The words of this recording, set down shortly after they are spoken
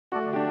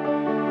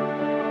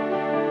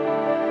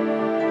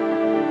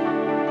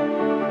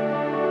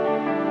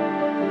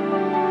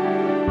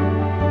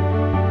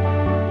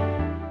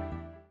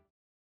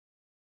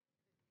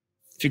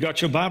If you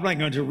got your Bible, I'm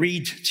going to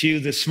read to you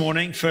this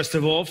morning, first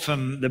of all,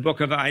 from the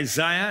book of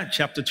Isaiah,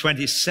 chapter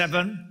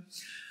 27.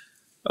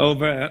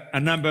 Over a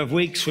number of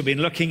weeks, we've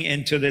been looking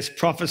into this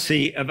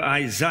prophecy of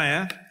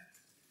Isaiah,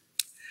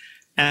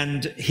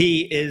 and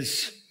he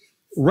is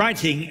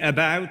writing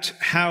about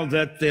how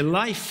that the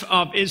life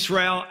of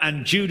Israel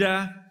and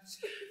Judah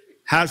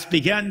has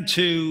begun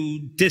to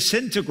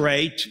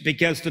disintegrate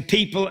because the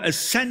people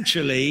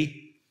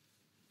essentially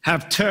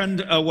have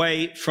turned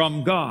away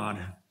from God.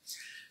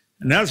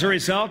 And as a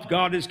result,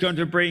 God is going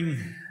to bring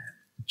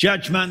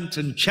judgment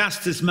and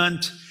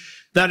chastisement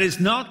that is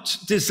not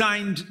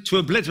designed to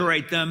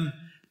obliterate them,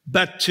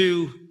 but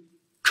to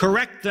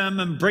correct them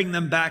and bring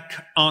them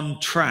back on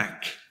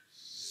track.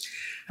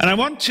 And I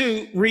want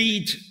to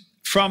read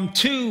from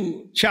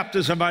 2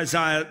 chapters of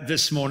Isaiah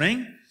this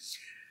morning.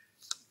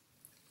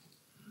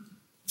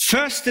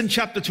 First in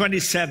chapter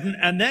 27,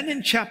 and then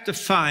in chapter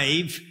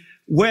 5,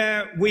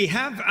 where we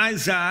have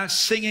Isaiah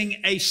singing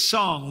a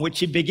song, which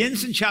he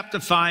begins in chapter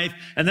 5,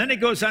 and then it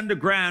goes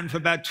underground for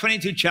about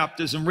 22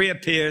 chapters and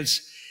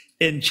reappears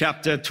in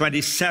chapter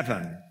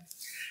 27.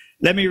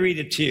 Let me read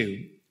it to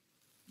you.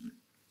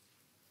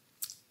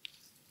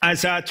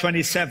 Isaiah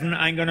 27,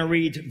 I'm going to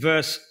read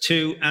verse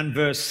 2 and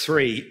verse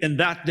 3. In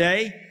that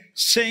day,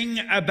 sing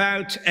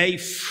about a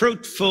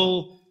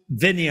fruitful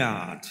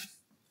vineyard.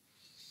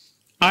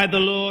 I, the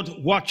Lord,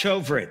 watch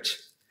over it.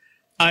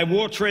 I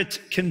water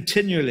it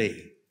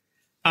continually.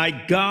 I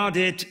guard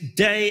it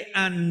day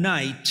and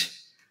night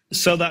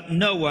so that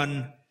no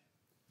one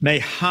may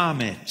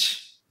harm it.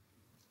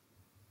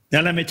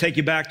 Now let me take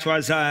you back to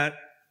Isaiah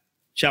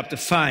chapter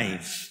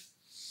 5.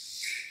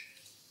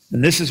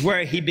 And this is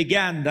where he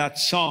began that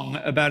song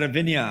about a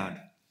vineyard.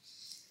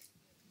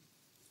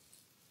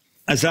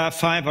 Isaiah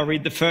 5, I'll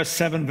read the first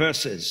 7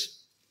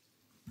 verses.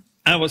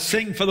 I will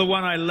sing for the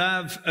one I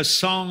love a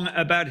song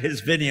about his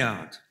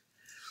vineyard.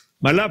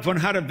 My loved one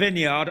had a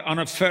vineyard on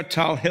a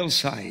fertile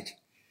hillside.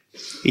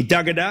 He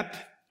dug it up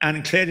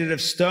and cleared it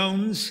of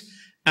stones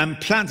and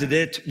planted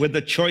it with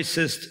the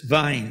choicest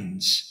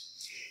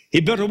vines. He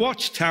built a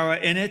watchtower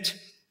in it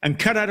and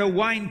cut out a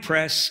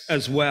winepress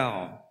as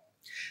well.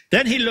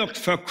 Then he looked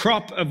for a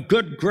crop of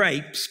good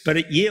grapes, but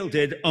it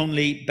yielded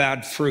only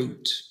bad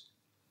fruit.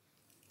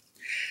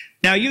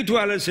 Now you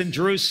dwellers in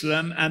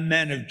Jerusalem and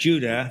men of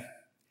Judah,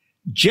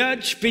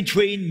 judge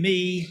between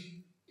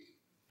me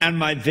and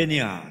my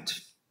vineyard.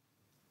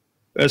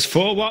 Verse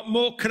 4, what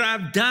more could I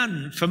have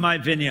done for my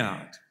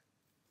vineyard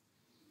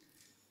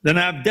than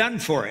I have done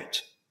for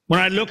it? When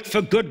I looked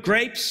for good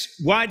grapes,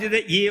 why did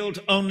it yield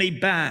only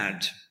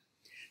bad?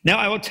 Now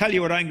I will tell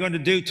you what I'm going to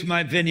do to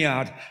my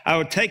vineyard. I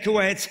will take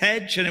away its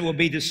hedge and it will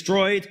be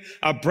destroyed.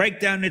 I'll break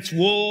down its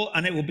wall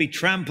and it will be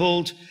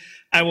trampled.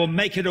 I will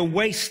make it a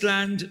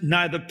wasteland,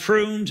 neither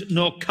pruned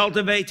nor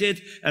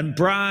cultivated, and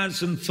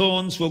briars and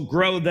thorns will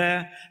grow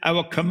there. I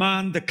will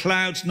command the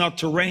clouds not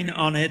to rain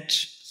on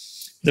it.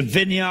 The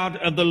vineyard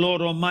of the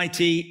Lord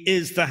Almighty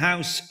is the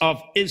house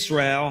of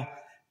Israel,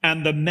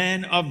 and the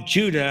men of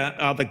Judah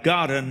are the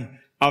garden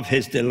of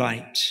his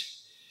delight.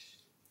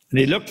 And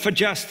he looked for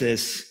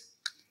justice,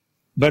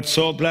 but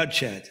saw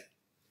bloodshed,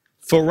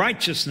 for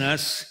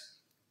righteousness,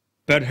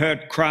 but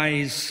heard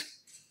cries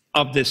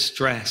of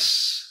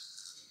distress.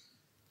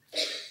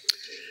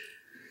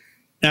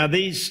 Now,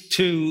 these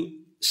 2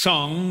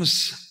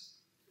 songs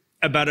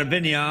about a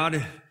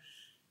vineyard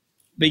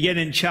begin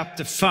in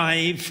chapter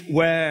 5,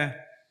 where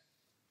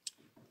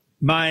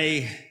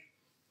my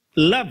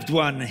loved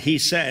one, he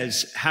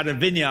says, had a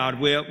vineyard.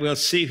 We'll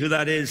see who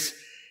that is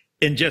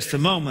in just a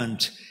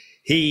moment.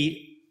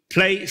 He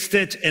placed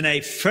it in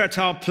a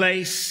fertile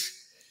place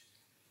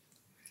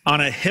on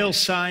a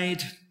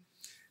hillside.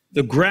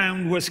 The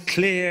ground was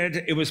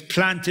cleared. It was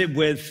planted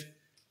with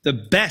the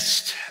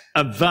best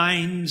of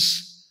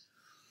vines.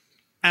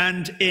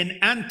 And in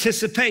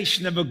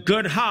anticipation of a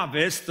good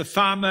harvest, the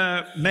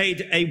farmer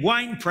made a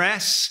wine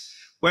press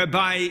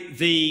whereby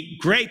the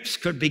grapes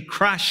could be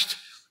crushed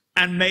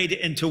and made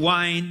into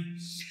wine.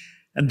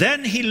 And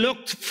then he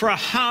looked for a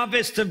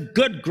harvest of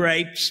good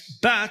grapes,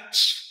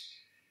 but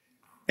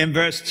in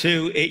verse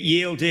 2, it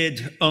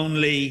yielded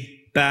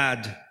only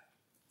bad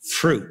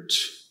fruit.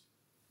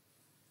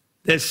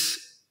 This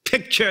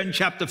picture in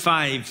chapter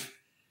 5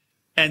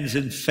 ends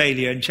in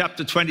failure. In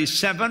chapter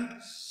 27,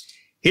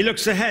 he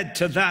looks ahead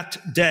to that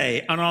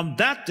day. And on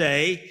that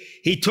day,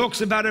 he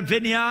talks about a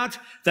vineyard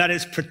that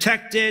is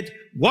protected,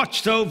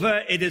 watched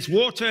over, it is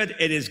watered,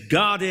 it is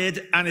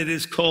guarded, and it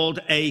is called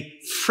a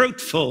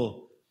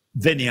fruitful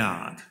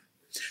vineyard.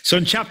 So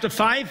in chapter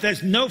 5,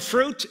 there's no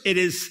fruit. It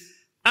is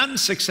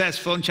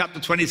unsuccessful. In chapter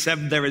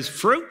 27, there is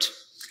fruit,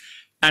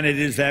 and it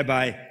is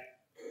thereby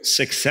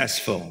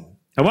successful.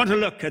 I want to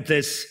look at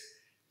this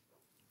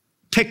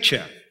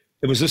picture.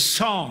 It was a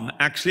song,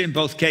 actually, in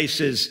both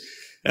cases,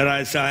 that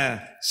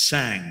Isaiah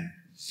sang.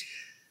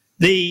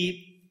 The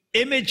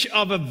image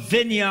of a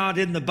vineyard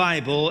in the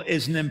Bible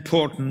is an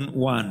important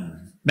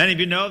one. Many of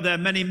you know there are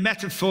many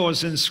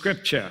metaphors in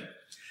Scripture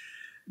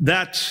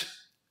that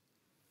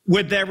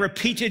with their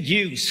repeated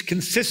use,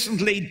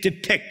 consistently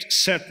depict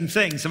certain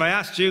things. If I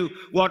asked you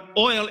what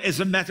oil is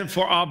a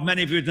metaphor of,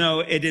 many of you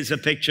know it is a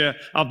picture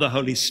of the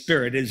Holy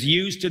Spirit. It is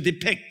used to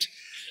depict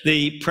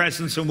the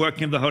presence and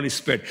working of the Holy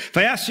Spirit. If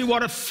I asked you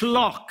what a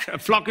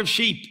flock of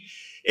sheep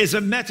is a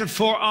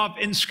metaphor of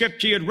in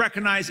Scripture, you'd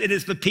recognize it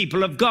is the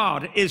people of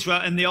God.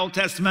 Israel in the Old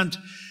Testament,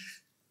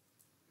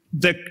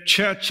 the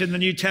church in the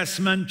New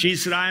Testament.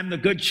 Jesus said, I am the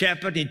good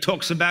shepherd. He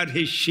talks about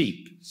his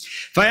sheep.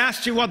 If I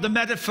asked you what the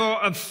metaphor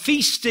of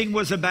feasting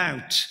was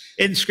about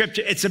in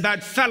Scripture, it's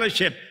about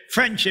fellowship,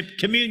 friendship,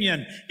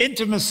 communion,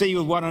 intimacy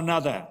with one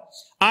another,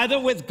 either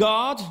with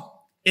God.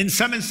 In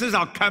some instances,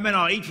 I'll come in,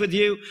 I'll eat with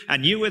you,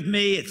 and you with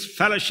me. It's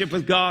fellowship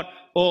with God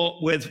or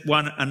with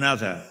one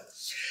another.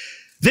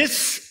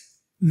 This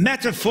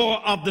metaphor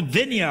of the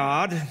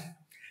vineyard,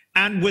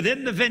 and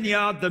within the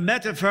vineyard, the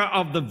metaphor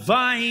of the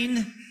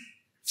vine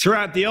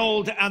throughout the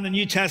Old and the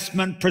New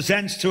Testament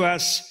presents to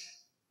us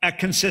a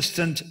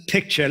consistent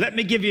picture. Let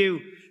me give you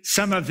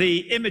some of the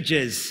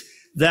images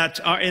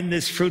that are in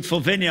this fruitful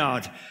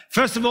vineyard.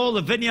 First of all,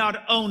 the vineyard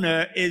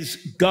owner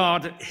is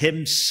God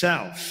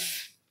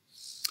himself.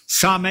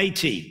 Psalm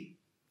 80,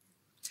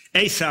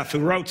 Asaph, who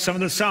wrote some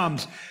of the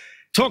Psalms,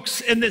 talks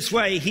in this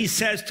way. He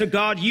says to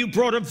God, you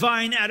brought a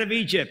vine out of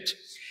Egypt.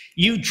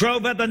 You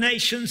drove out the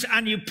nations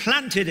and you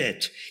planted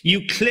it.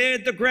 You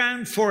cleared the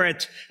ground for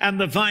it,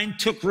 and the vine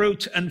took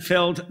root and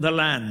filled the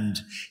land.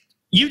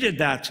 You did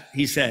that,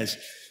 he says.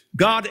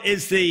 God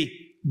is the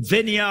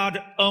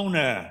vineyard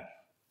owner,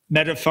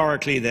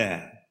 metaphorically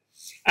there.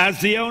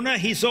 As the owner,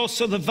 he's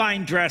also the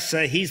vine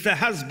dresser. He's the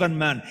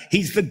husbandman.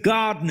 He's the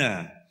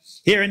gardener.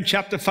 Here in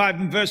chapter 5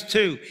 and verse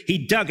 2,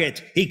 he dug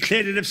it, he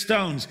cleared it of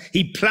stones,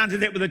 he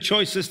planted it with the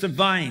choicest of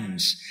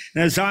vines.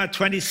 In Isaiah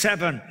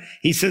 27,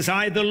 he says,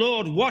 I, the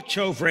Lord, watch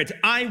over it,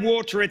 I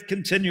water it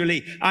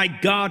continually, I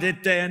guard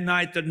it day and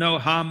night that no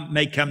harm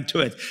may come to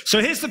it.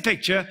 So here's the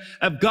picture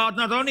of God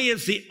not only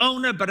as the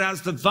owner, but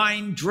as the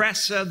vine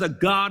dresser, the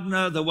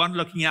gardener, the one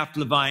looking after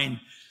the vine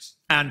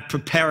and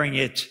preparing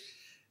it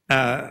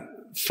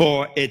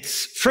for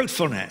its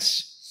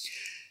fruitfulness.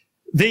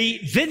 The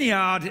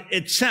vineyard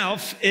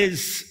itself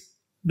is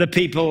the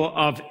people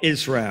of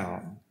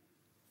Israel.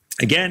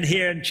 Again,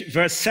 here in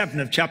verse 7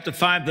 of chapter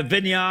 5, the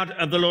vineyard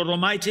of the Lord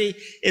Almighty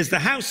is the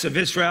house of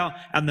Israel,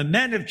 and the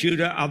men of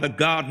Judah are the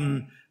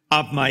garden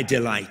of my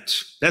delight.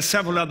 There's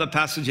several other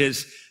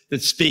passages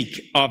that speak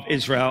of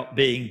Israel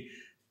being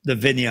the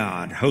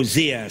vineyard.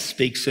 Hosea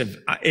speaks of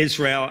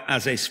Israel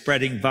as a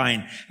spreading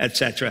vine,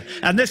 etc.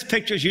 And this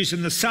picture is used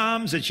in the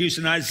Psalms, it's used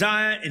in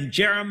Isaiah, in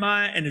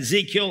Jeremiah, in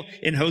Ezekiel,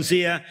 in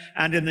Hosea,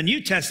 and in the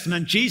New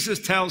Testament, Jesus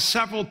tells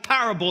several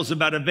parables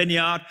about a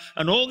vineyard,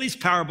 and all these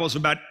parables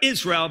about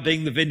Israel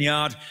being the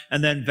vineyard,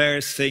 and then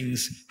various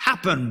things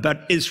happen,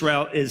 but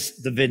Israel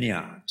is the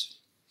vineyard.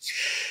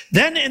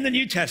 Then in the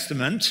New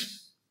Testament,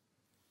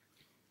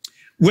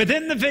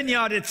 within the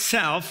vineyard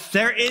itself,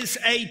 there is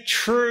a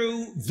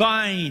true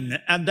vine,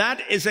 and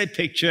that is a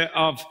picture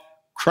of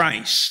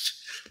Christ.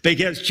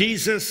 Because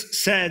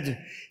Jesus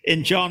said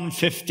in John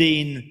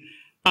 15,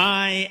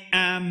 I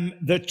am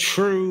the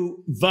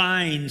true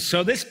vine.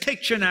 So this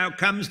picture now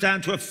comes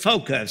down to a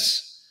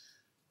focus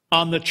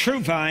on the true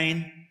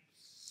vine,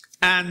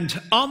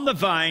 and on the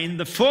vine,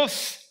 the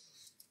fourth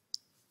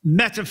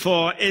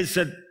metaphor is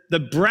that the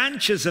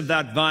branches of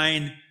that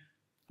vine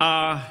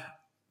are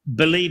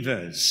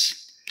believers.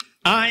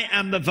 I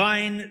am the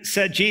vine,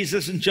 said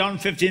Jesus in John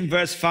 15,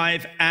 verse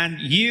 5, and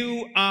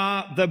you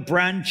are the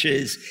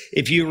branches.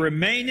 If you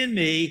remain in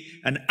me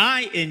and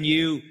I in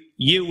you,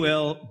 you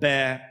will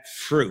bear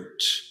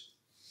fruit.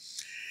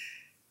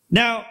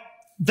 Now,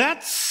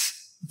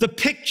 that's the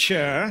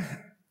picture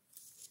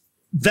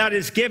that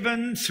is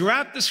given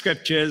throughout the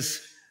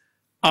Scriptures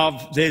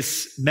of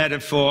this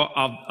metaphor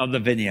of the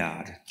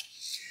vineyard.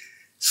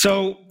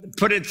 So,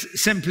 put it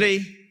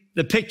simply,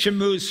 the picture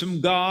moves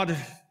from God,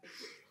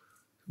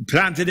 who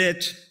planted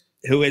it,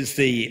 who is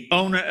the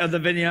owner of the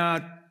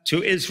vineyard,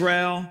 to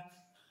Israel,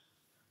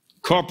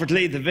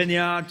 corporately the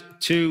vineyard,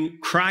 to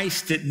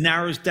Christ. It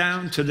narrows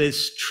down to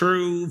this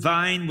true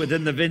vine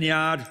within the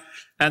vineyard,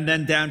 and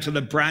then down to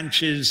the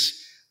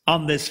branches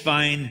on this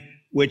vine,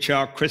 which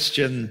are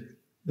Christian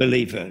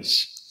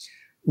believers.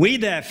 We,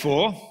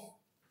 therefore,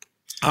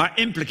 are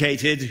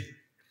implicated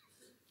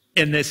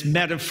in this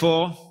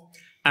metaphor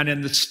and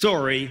in the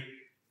story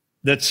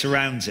that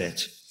surrounds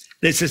it.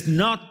 This is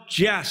not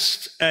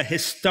just a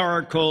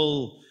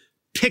historical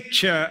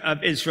picture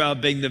of Israel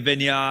being the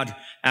vineyard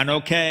and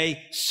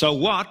okay, so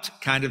what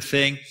kind of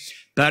thing,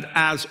 but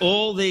as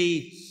all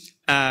the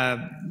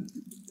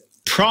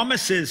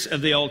promises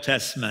of the Old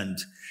Testament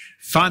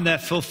find their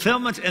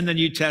fulfillment in the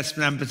New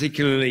Testament, and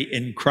particularly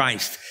in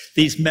Christ.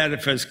 These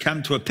metaphors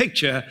come to a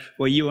picture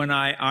where you and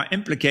I are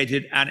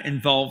implicated and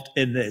involved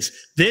in this.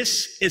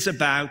 This is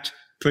about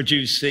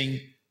producing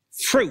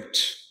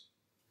fruit.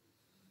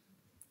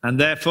 And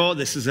therefore,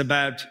 this is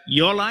about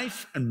your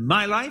life and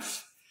my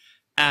life,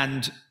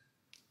 and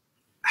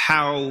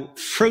how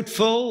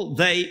fruitful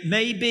they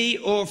may be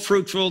or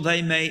fruitful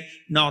they may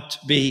not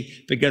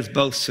be, because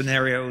both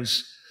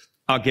scenarios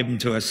are given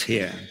to us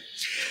here.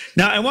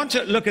 Now, I want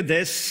to look at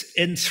this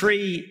in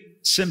three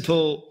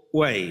simple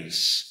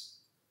ways.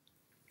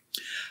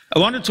 I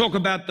want to talk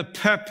about the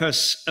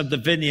purpose of the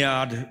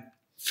vineyard,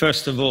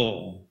 first of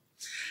all.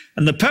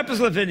 And the purpose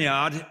of the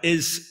vineyard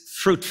is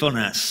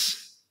fruitfulness.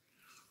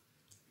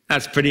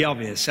 That's pretty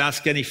obvious.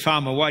 Ask any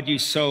farmer, why do you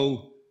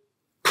sow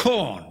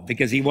corn?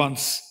 Because he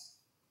wants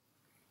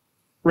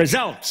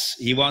results.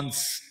 He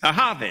wants a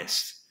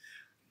harvest.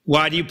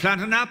 Why do you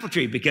plant an apple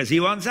tree? Because he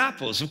wants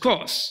apples, of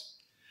course.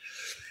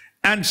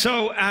 And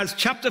so, as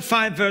chapter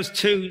 5, verse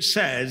 2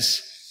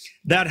 says,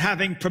 that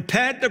having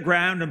prepared the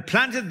ground and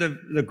planted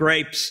the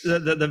grapes,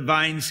 the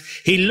vines,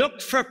 he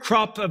looked for a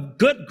crop of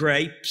good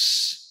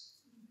grapes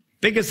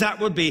because that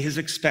would be his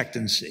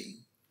expectancy.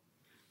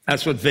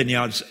 That's what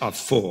vineyards are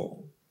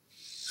for.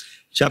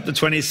 Chapter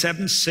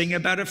 27, sing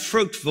about a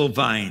fruitful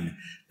vine.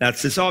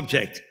 That's its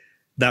object.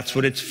 That's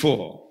what it's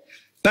for.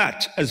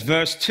 But as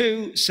verse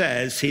 2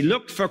 says, he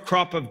looked for a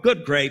crop of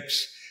good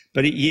grapes,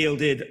 but it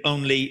yielded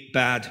only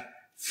bad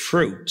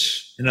fruit.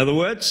 In other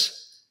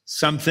words,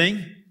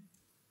 something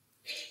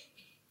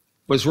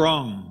was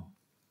wrong.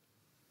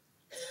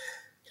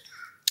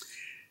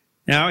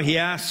 Now he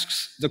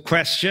asks the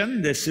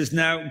question, this is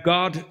now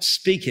God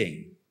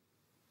speaking,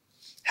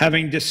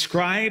 having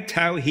described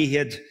how he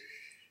had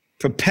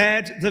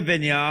prepared the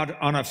vineyard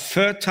on a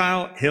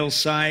fertile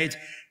hillside,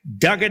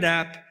 dug it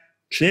up,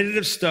 cleared it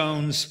of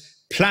stones,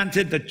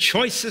 planted the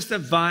choicest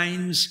of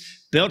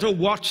vines, built a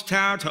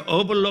watchtower to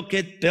overlook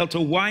it, built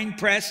a wine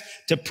press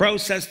to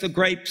process the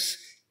grapes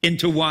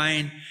into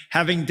wine,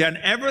 having done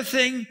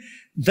everything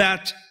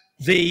that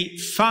the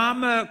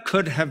farmer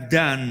could have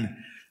done,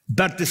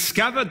 but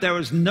discovered there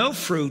was no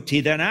fruit.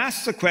 He then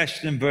asked the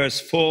question in verse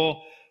 4,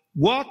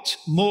 what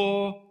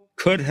more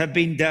could have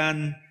been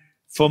done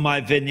for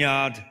my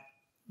vineyard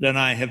than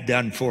I have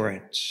done for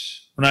it?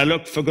 When I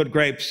looked for good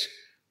grapes,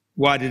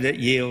 why did it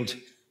yield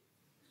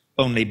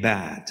only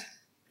bad?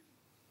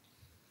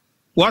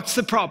 What's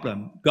the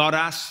problem? God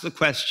asks the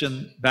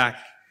question back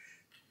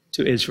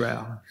to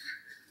Israel.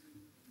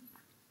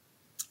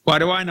 Why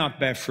do I not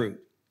bear fruit?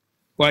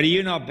 Why do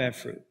you not bear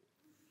fruit?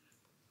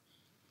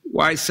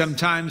 Why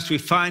sometimes we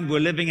find we're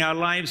living our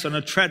lives on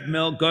a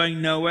treadmill,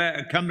 going nowhere,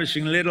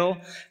 accomplishing little,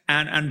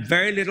 and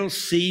very little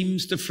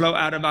seems to flow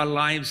out of our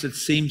lives that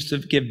seems to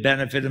give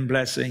benefit and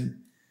blessing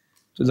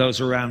to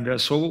those around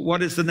us. So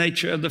what is the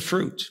nature of the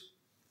fruit?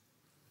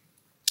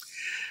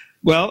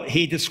 Well,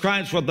 he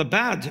describes what the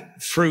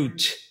bad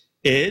fruit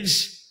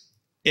is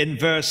in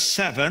verse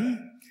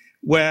 7,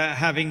 where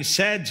having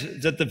said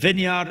that the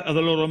vineyard of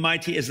the Lord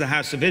Almighty is the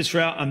house of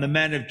Israel and the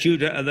men of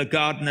Judah are the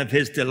garden of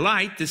his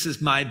delight. This is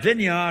my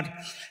vineyard.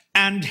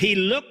 And he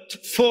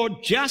looked for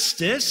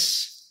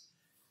justice,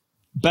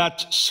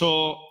 but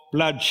saw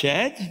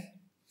bloodshed,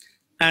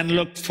 and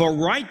looked for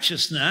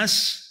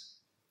righteousness,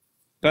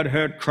 but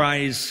heard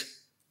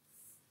cries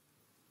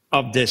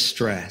of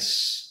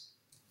distress.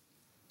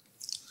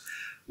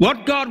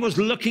 What God was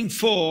looking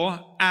for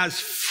as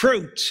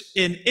fruit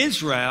in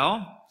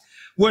Israel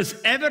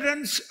was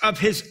evidence of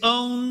his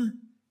own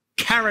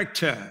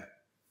character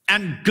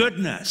and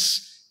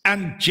goodness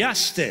and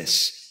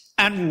justice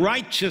and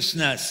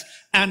righteousness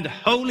and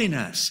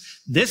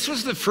holiness. This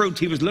was the fruit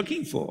he was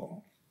looking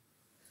for.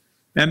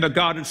 Remember,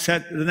 God had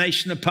set the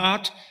nation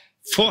apart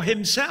for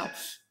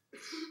himself.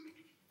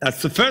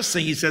 That's the first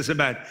thing he says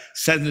about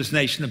setting this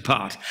nation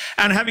apart.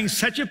 And having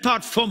set you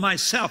apart for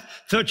myself,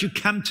 so that you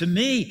come to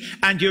me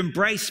and you're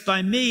embraced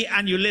by me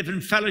and you live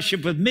in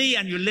fellowship with me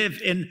and you live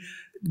in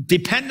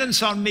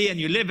dependence on me and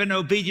you live in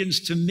obedience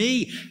to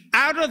me.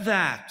 Out of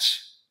that,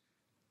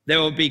 there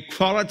will be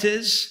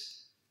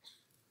qualities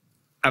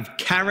of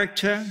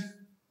character,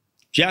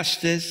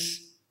 justice,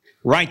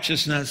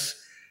 righteousness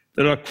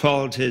that are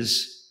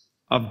qualities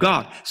of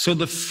God. So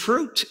the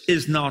fruit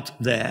is not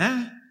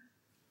there.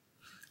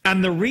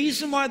 And the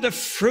reason why the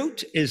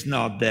fruit is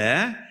not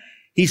there,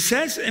 he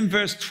says in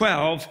verse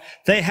 12,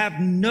 they have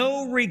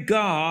no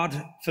regard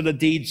for the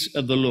deeds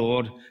of the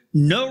Lord,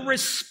 no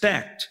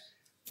respect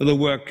for the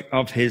work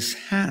of his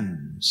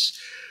hands.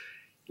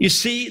 You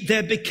see,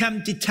 they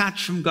become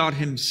detached from God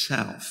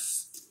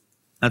himself.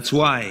 That's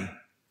why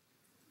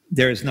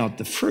there is not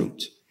the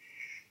fruit.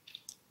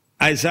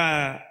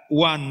 Isaiah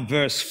 1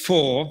 verse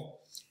 4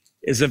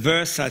 is a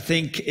verse I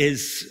think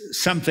is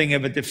something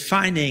of a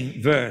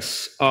defining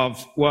verse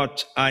of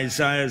what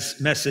Isaiah's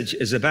message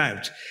is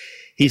about.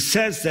 He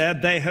says there,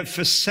 they have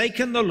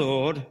forsaken the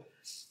Lord,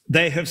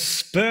 they have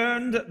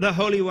spurned the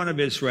Holy One of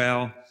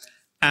Israel,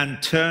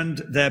 and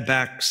turned their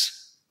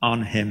backs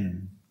on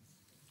him.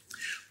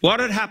 What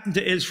had happened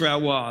to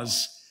Israel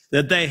was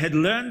that they had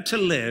learned to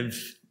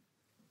live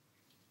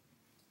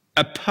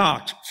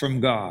apart from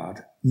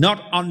God,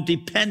 not on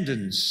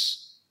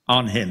dependence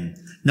on him,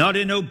 not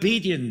in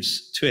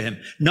obedience to him,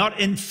 not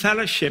in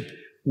fellowship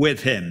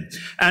with him.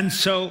 And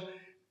so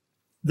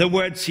the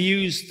words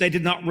used, they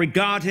did not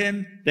regard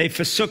him, they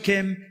forsook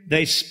him,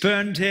 they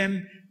spurned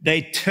him,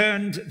 they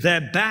turned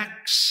their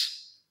backs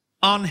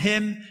on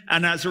him,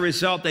 and as a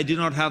result, they do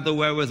not have the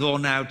wherewithal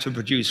now to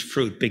produce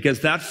fruit,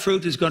 because that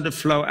fruit is going to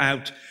flow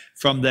out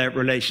from their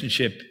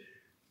relationship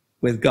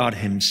with God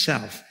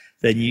himself,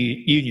 their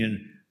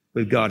union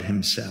with God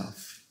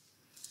himself.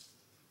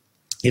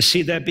 You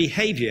see, their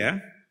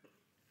behavior,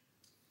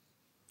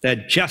 their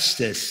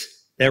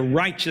justice, their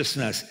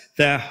righteousness,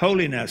 their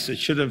holiness, that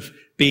should have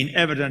been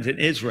evident in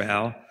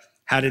Israel,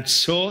 had its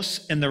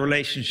source in the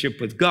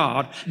relationship with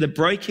God. The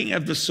breaking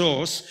of the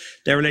source,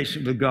 their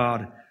relationship with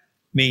God,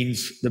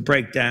 means the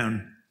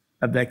breakdown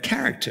of their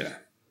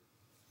character,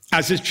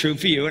 as is true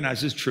for you and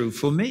as is true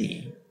for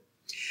me.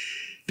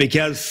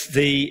 Because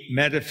the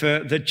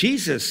metaphor that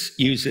Jesus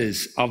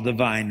uses of the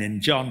vine in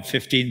John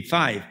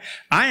 15:5,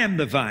 I am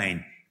the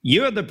vine,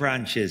 you are the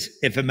branches.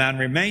 If a man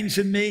remains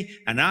in me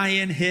and I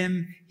in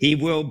him, he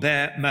will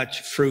bear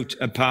much fruit.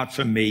 Apart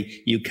from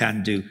me, you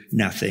can do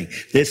nothing.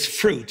 This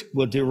fruit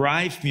will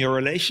derive from your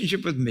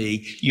relationship with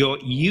me, your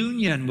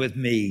union with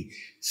me,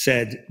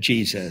 said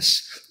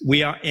Jesus.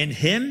 We are in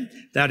him.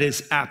 That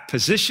is our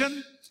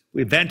position.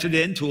 We've entered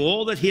into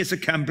all that he has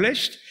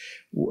accomplished.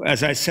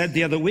 As I said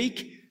the other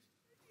week,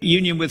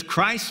 union with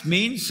Christ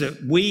means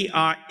that we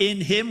are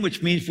in him,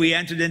 which means we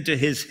entered into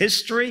his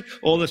history.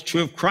 All that's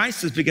true of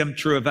Christ has become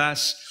true of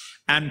us.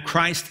 And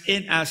Christ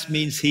in us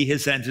means he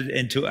has entered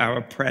into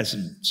our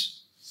present.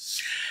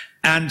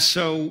 And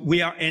so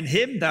we are in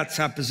him. That's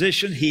our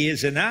position. He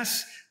is in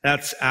us.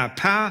 That's our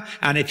power.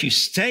 And if you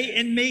stay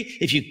in me,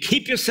 if you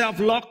keep yourself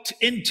locked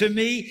into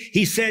me,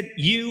 he said,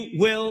 you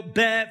will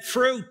bear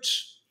fruit.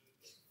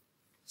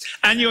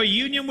 And your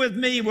union with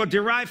me will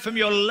derive from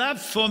your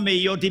love for me,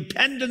 your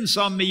dependence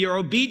on me, your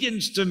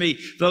obedience to me.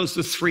 Those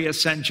are the three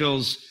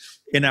essentials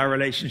in our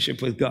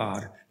relationship with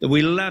God. That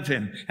we love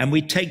him and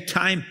we take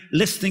time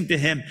listening to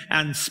him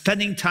and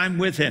spending time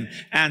with him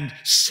and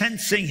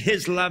sensing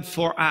his love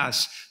for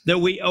us. That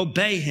we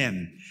obey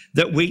him,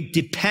 that we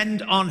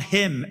depend on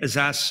him as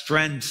our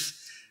strength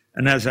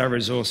and as our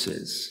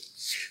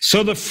resources.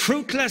 So the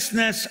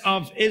fruitlessness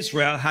of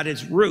Israel had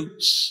its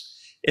roots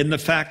in the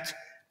fact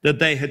that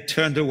they had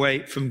turned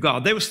away from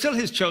God. They were still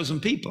his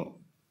chosen people.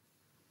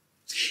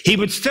 He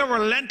would still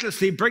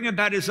relentlessly bring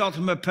about his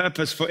ultimate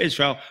purpose for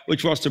Israel,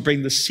 which was to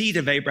bring the seed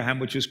of Abraham,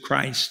 which was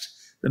Christ,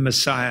 the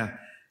Messiah,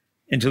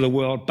 into the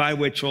world, by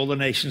which all the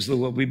nations of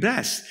the world will be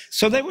blessed.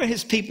 So they were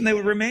his people and they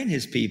would remain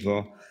his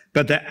people,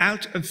 but they're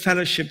out of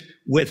fellowship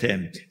with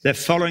him. They're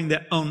following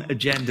their own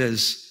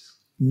agendas,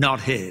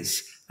 not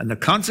his. And the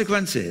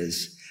consequence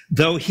is,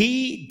 though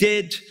he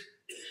did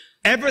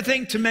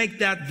everything to make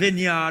that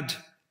vineyard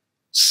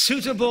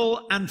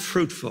suitable and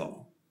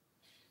fruitful,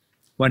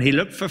 when he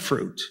looked for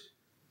fruit,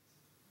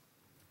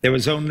 there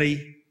was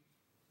only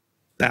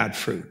bad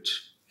fruit.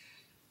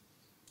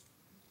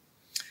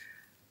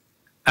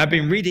 I've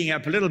been reading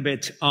up a little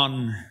bit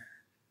on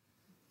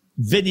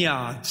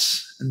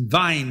vineyards and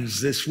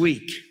vines this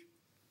week.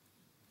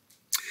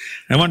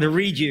 I want to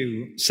read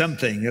you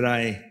something that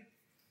I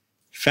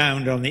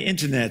found on the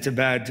internet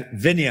about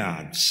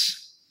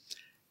vineyards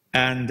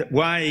and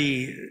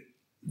why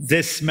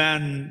this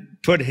man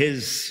put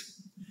his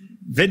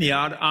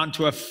vineyard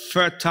onto a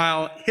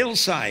fertile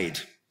hillside,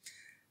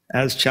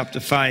 as chapter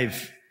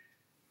 5,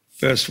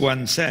 verse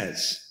 1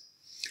 says.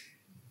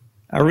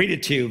 I'll read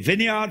it to you.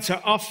 Vineyards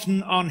are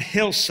often on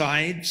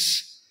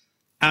hillsides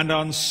and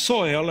on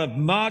soil of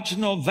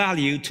marginal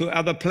value to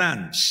other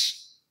plants.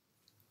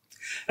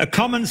 A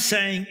common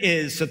saying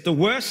is that the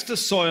worse the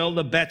soil,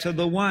 the better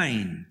the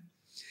wine.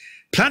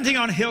 Planting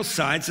on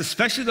hillsides,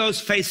 especially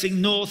those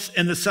facing north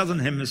in the southern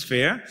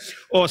hemisphere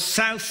or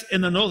south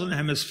in the northern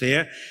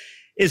hemisphere,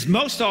 is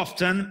most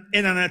often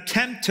in an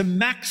attempt to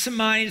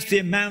maximize the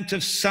amount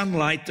of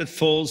sunlight that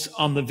falls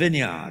on the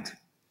vineyard.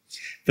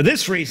 For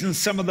this reason,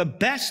 some of the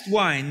best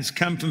wines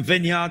come from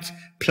vineyards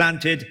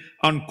planted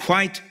on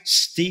quite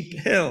steep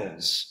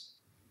hills,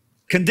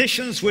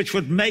 conditions which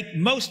would make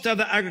most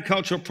other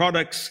agricultural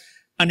products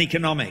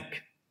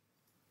uneconomic.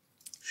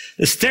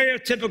 The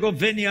stereotypical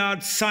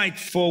vineyard site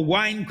for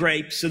wine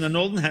grapes in the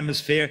northern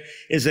hemisphere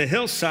is a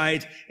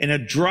hillside in a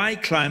dry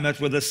climate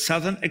with a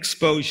southern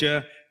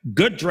exposure,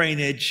 good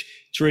drainage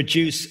to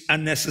reduce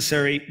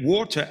unnecessary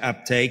water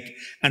uptake,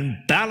 and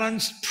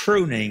balanced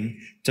pruning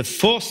to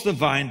force the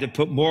vine to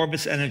put more of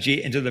its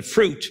energy into the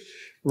fruit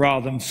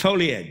rather than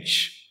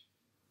foliage.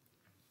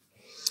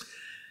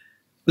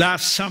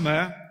 Last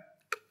summer,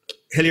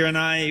 Hillier and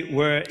I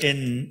were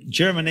in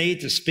Germany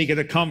to speak at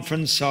a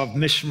conference of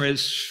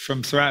missionaries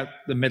from throughout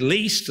the Middle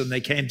East, and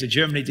they came to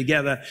Germany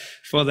together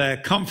for their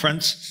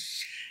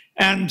conference.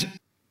 And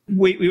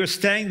we were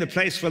staying, the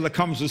place where the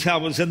conference was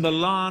held was in the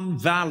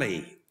Lahn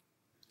Valley.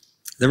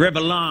 The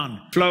River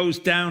Lahn flows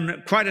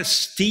down quite a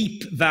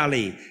steep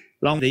valley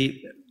along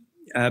the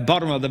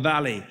bottom of the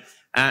valley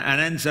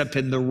and ends up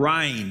in the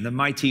Rhine, the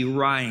mighty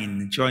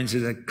Rhine, joins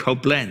it at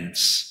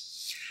Koblenz.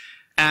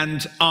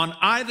 And on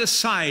either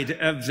side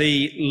of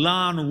the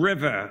Lahn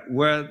River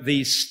were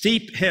these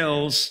steep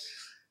hills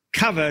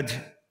covered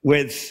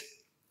with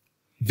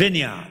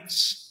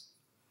vineyards.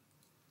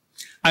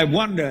 I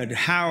wondered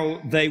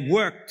how they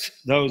worked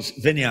those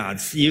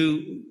vineyards.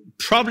 You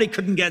probably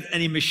couldn't get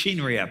any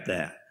machinery up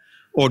there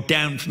or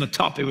down from the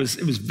top. It was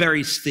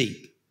very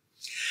steep.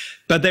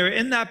 But they were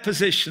in that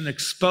position,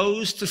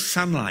 exposed to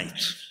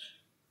sunlight.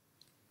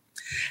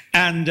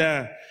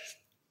 And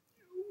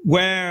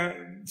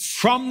where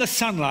from the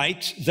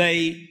sunlight,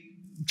 they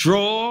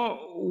draw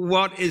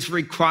what is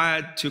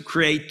required to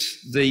create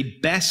the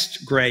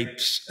best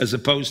grapes as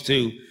opposed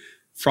to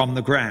from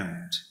the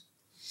ground.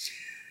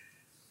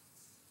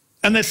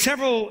 And there's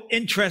several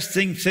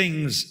interesting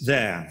things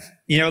there.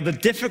 You know, the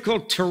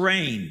difficult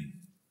terrain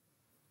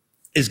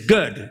is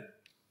good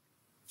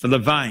for the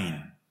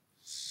vine.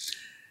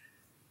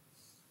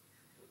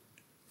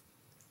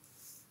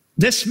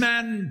 This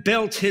man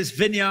built his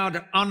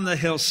vineyard on the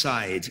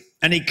hillside,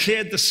 and he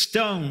cleared the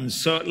stones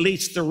so at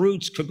least the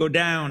roots could go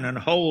down and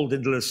hold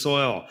into the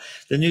soil.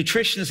 The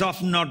nutrition is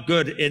often not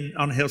good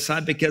on a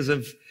hillside because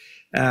of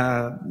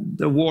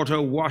the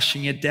water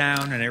washing it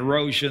down and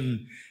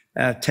erosion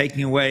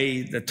taking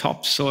away the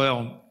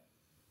topsoil.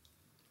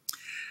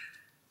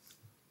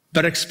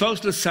 But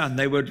exposed to the sun,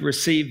 they would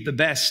receive the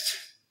best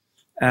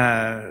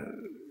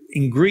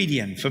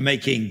ingredient for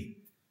making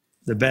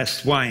the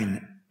best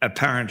wine,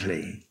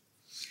 apparently.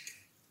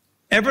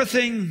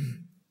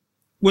 Everything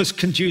was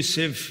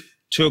conducive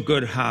to a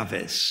good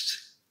harvest.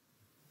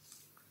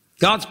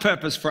 God's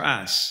purpose for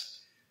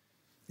us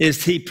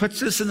is He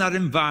puts us in that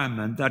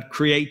environment that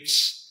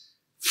creates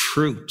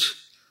fruit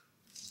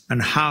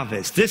and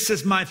harvest. This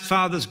is my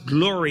Father's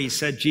glory,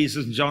 said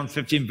Jesus in John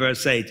 15,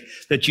 verse 8,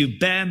 that you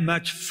bear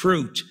much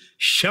fruit,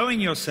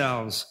 showing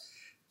yourselves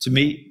to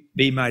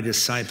be my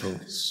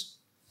disciples.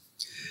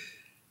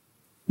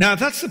 Now, if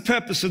that's the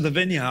purpose of the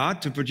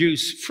vineyard, to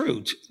produce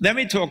fruit, let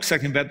me talk a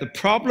second about the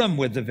problem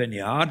with the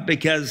vineyard,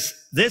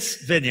 because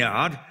this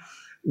vineyard,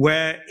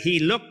 where he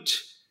looked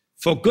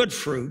for good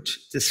fruit,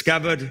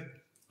 discovered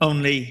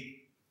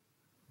only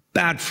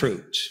bad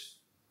fruit.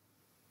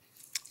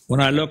 When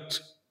I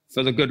looked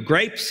for the good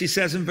grapes, he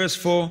says in verse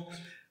 4,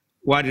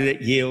 why did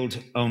it yield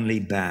only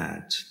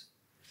bad?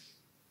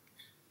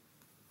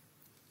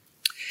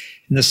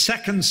 In the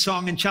second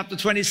song in chapter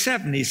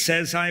 27, he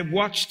says, I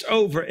watched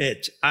over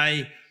it,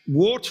 I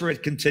water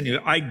it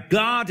continually, I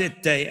guard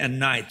it day and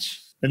night,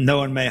 that no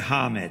one may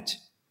harm it.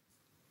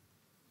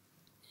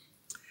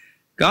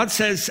 God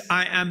says,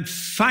 I am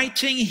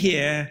fighting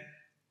here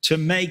to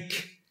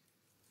make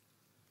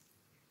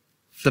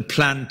the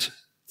plant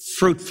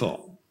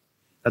fruitful,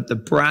 that the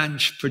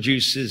branch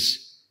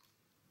produces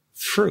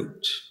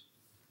fruit.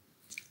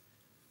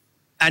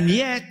 And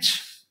yet,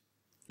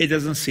 it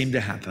doesn't seem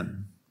to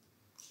happen.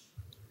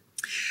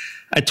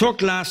 I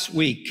talked last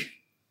week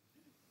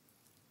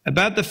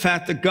about the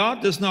fact that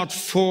God does not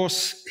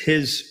force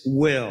His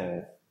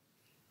will.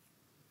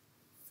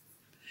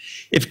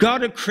 If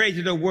God had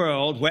created a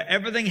world where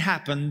everything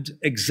happened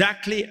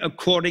exactly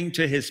according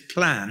to His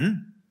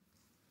plan,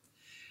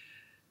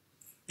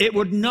 it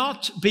would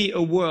not be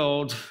a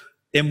world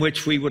in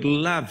which we would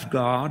love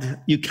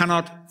God. You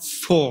cannot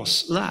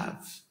force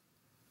love.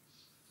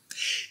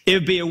 It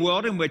would be a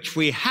world in which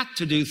we had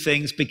to do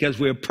things because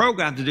we were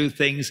programmed to do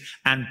things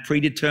and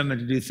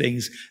predetermined to do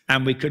things,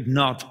 and we could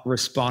not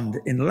respond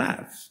in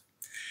love.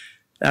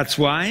 That's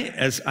why,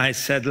 as I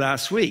said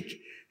last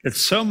week, that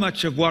so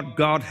much of what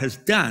God has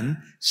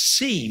done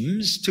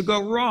seems to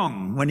go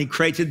wrong when He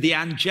created the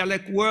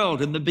angelic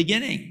world in the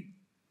beginning,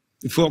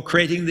 before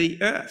creating the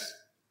earth.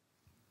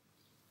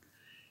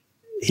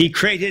 He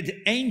created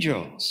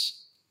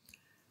angels,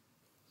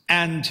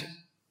 and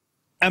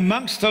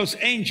amongst those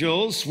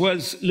angels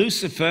was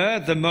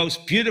Lucifer, the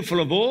most beautiful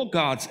of all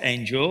God's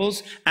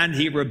angels, and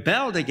he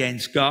rebelled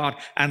against God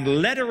and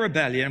led a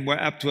rebellion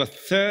where up to a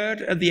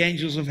third of the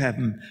angels of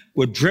heaven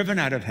were driven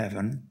out of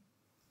heaven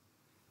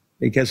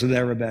because of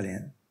their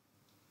rebellion.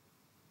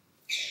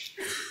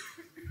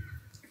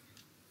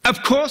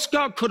 Of course,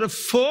 God could have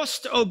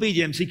forced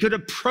obedience. He could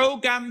have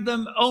programmed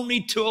them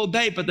only to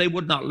obey, but they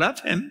would not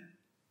love Him.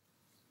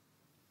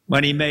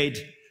 When He made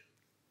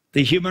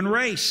the human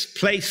race,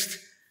 placed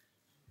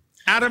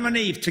Adam and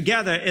Eve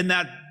together in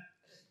that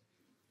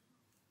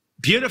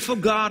beautiful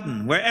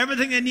garden where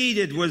everything they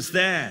needed was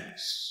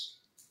theirs.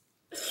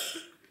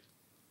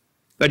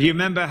 But you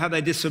remember how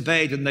they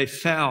disobeyed and they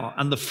fell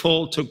and the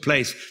fall took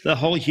place. The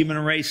whole human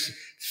race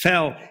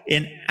fell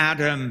in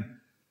Adam.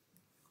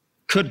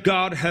 Could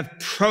God have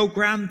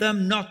programmed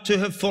them not to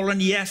have fallen?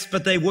 Yes,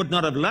 but they would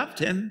not have loved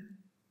Him.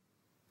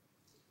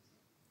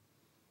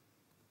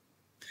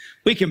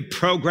 We can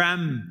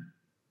program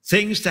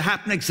things to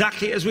happen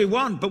exactly as we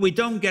want, but we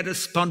don't get a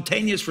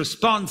spontaneous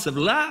response of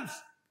love.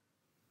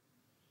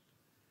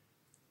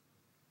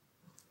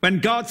 When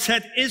God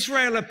set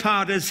Israel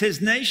apart as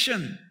His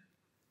nation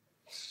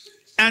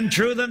and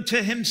drew them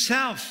to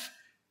Himself,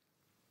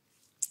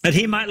 that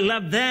He might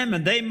love them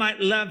and they might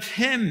love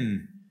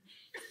Him,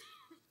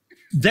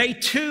 they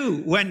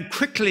too went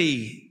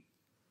quickly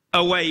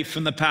away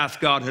from the path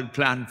God had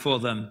planned for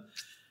them.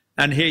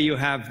 And here you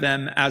have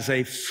them as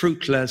a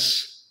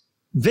fruitless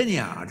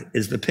vineyard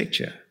is the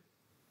picture.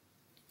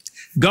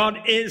 God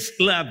is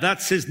love.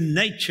 That's His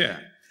nature.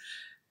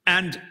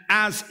 And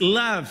as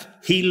love,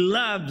 he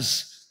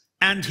loves,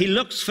 and he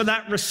looks for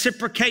that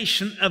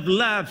reciprocation of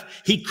love.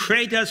 He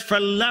created us for a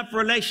love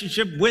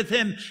relationship with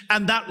him.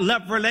 And that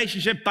love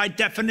relationship, by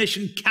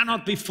definition,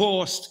 cannot be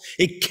forced.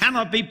 It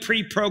cannot be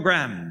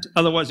pre-programmed.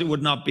 Otherwise, it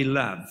would not be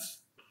love.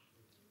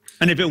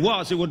 And if it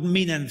was, it wouldn't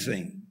mean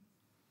anything.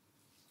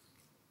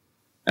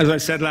 As I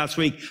said last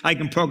week, I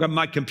can program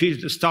my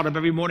computer to start up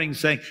every morning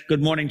saying,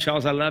 "Good morning,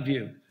 Charles, I love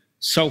you."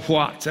 So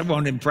what? That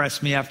won't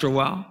impress me after a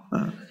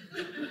while.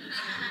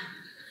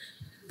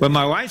 When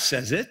my wife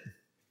says it,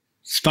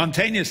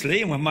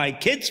 spontaneously, and when my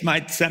kids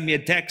might send me a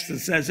text that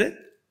says it,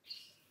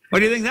 what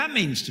do you think that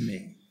means to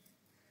me?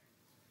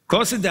 Of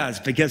course it does,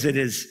 because it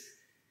is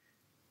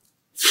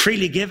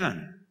freely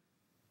given.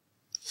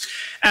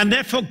 And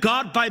therefore,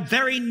 God, by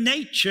very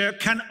nature,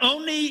 can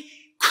only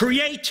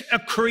create a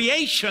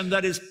creation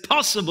that is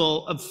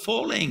possible of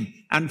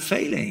falling and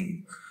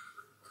failing,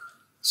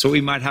 so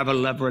we might have a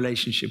love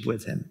relationship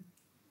with him.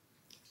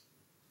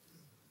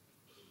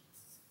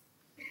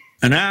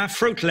 And our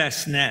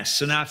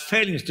fruitlessness and our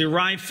failings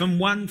derive from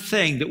one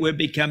thing, that we've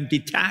become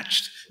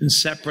detached and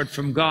separate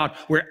from God.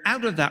 We're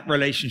out of that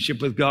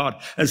relationship with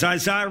God. As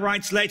Isaiah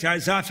writes later,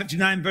 Isaiah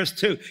 59 verse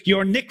 2,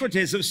 "Your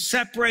iniquities have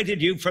separated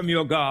you from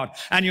your God,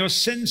 and your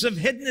sins have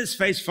hidden his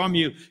face from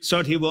you, so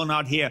that he will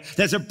not hear."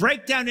 There's a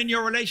breakdown in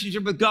your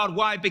relationship with God.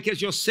 Why?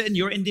 Because your sin,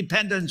 your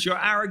independence,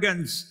 your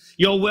arrogance,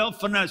 your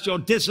willfulness, your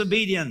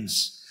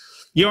disobedience,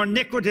 your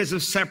iniquities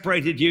have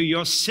separated you.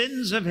 Your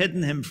sins have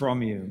hidden him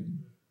from you.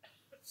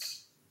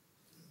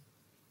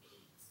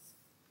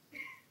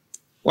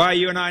 Why are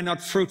you and I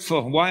not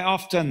fruitful? Why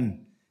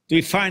often do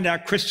we find our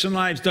Christian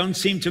lives don't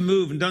seem to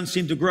move and don't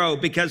seem to grow?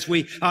 Because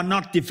we are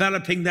not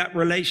developing that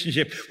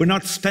relationship. We're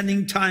not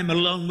spending time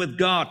alone with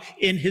God,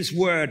 in his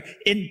word,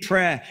 in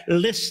prayer,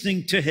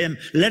 listening to him,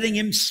 letting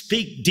him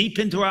speak deep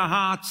into our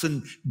hearts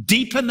and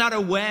deepen that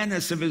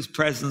awareness of his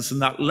presence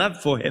and that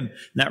love for him,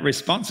 and that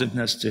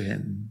responsiveness to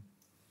him.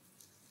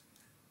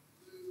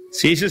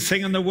 It's the easiest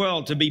thing in the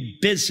world to be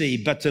busy,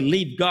 but to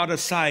leave God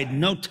aside,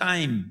 no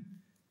time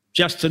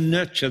just to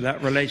nurture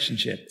that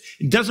relationship.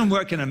 It doesn't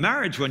work in a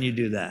marriage when you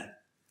do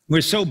that.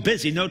 We're so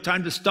busy, no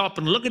time to stop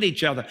and look at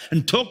each other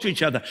and talk to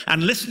each other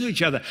and listen to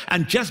each other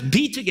and just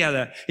be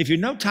together. If you've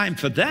no time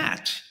for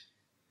that,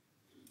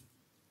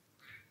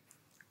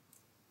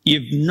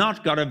 you've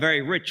not got a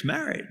very rich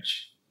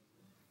marriage.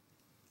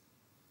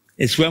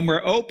 It's when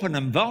we're open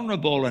and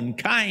vulnerable and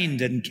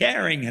kind and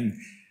caring, and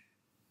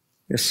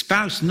your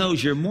spouse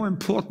knows you're more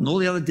important than all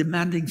the other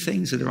demanding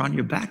things that are on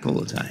your back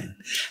all the time.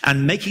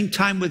 And making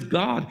time with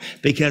God,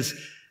 because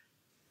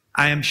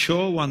I am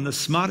sure one of the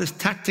smartest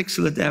tactics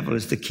of the devil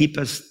is to keep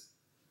us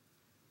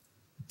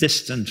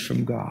distant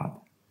from God.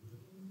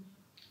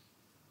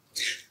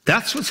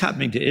 That's what's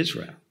happening to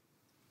Israel.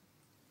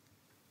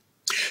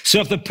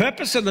 So if the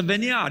purpose of the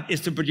vineyard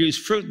is to produce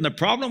fruit, and the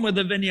problem with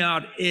the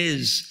vineyard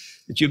is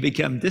that you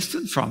become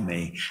distant from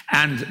me,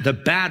 and the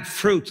bad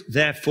fruit,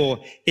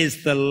 therefore,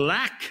 is the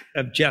lack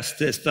of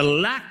justice, the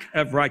lack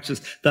of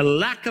righteousness, the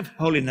lack of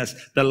holiness,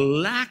 the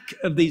lack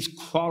of these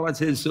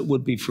qualities that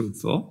would be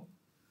fruitful.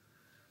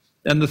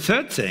 And the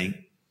third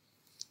thing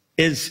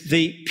is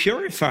the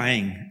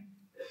purifying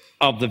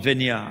of the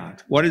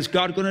vineyard. What is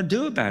God going to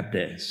do about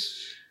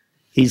this?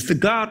 He's the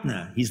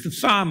gardener, he's the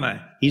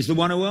farmer, he's the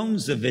one who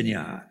owns the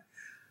vineyard.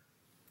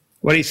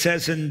 What he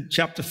says in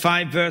chapter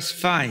 5, verse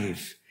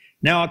 5,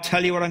 "Now I'll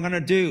tell you what I'm going to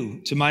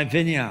do to my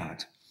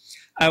vineyard.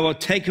 I will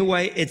take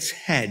away its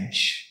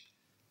hedge,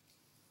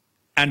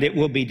 and it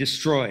will be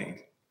destroyed.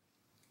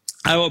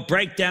 I will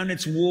break down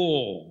its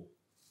wall,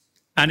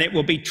 and it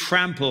will be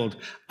trampled.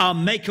 I'll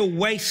make a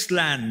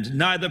wasteland,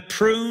 neither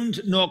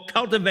pruned nor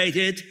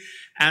cultivated,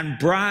 and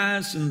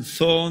briars and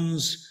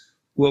thorns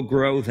will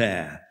grow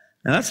there."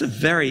 Now that's a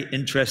very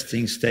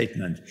interesting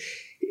statement.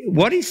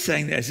 What he's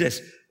saying there is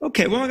this: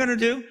 okay, what am I going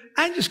to do?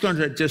 I'm just going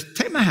to just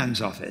take my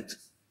hands off it.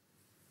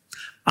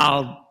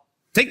 I'll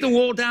take the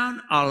wall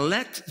down. I'll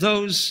let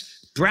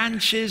those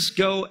branches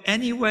go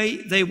any way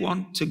they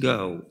want to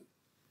go.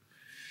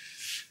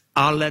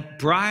 I'll let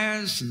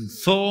briars and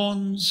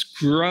thorns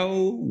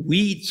grow,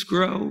 weeds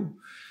grow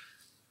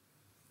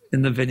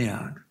in the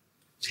vineyard.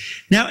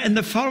 Now, in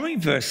the following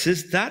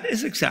verses, that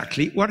is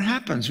exactly what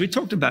happens. We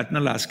talked about in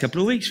the last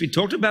couple of weeks. We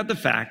talked about the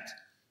fact,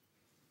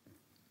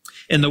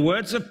 in the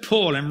words of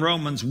Paul in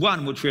Romans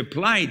 1, which we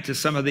applied to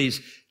some of these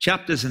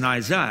chapters in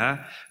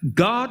Isaiah,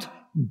 God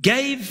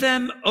gave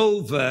them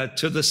over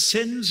to the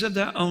sins of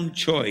their own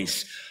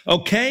choice.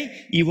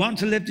 Okay, you want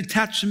to live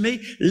detached from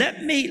me?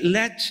 Let me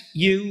let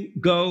you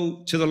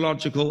go to the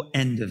logical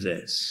end of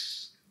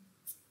this.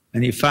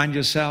 And you find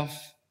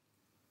yourself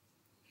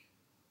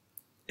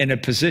in a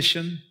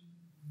position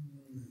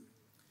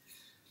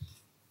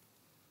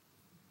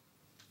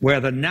where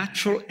the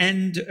natural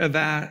end of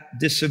our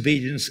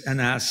disobedience and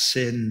our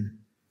sin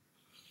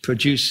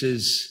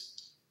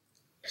produces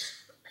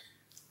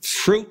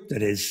fruit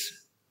that is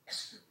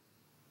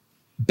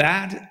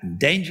bad and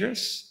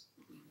dangerous.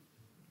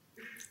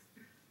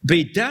 But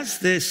he does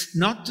this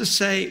not to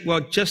say,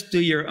 well, just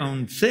do your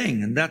own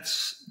thing. And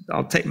that's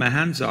I'll take my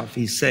hands off.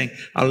 He's saying,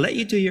 I'll let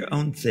you do your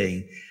own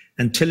thing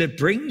until it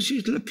brings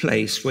you to the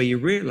place where you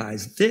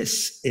realize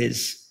this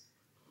is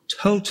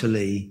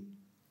totally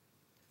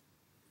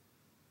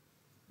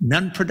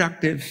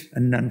non-productive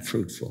and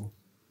non-fruitful.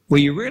 Where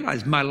you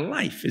realize my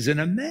life is in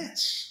a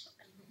mess.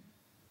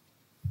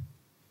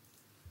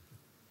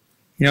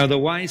 You know, the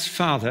wise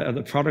father of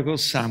the prodigal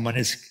son, when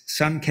his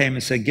son came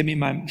and said, give me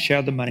my share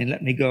of the money,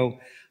 let me go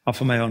off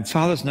on my own.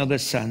 Fathers know their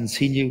sons.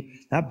 He knew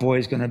that boy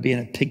is going to be in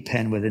a pig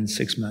pen within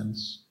 6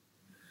 months.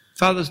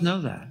 Fathers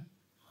know that.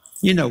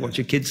 You know what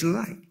your kids are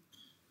like.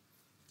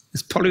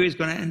 That's probably where he's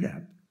going to end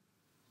up.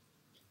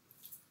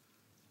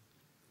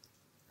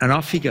 And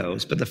off he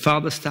goes. But the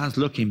father stands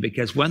looking,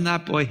 because when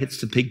that boy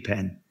hits the pig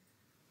pen,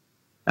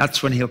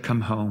 that's when he'll come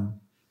home.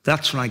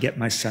 That's when I get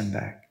my son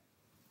back.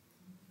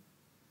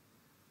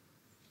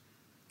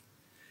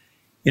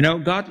 You know,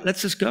 God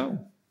lets us go.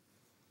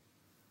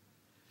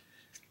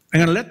 I'm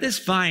going to let this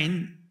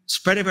vine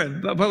spread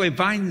everywhere. By the way,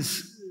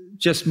 vines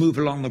just move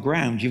along the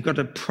ground. You've got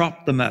to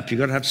prop them up. You've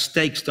got to have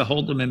stakes to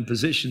hold them in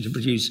position to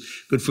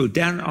produce good fruit.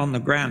 Down on the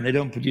ground, they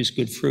don't produce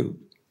good fruit.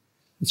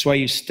 That's why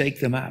you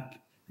stake them up,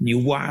 and you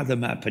wire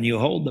them up, and you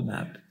hold them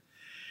up.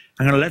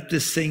 I'm going to let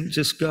this thing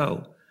just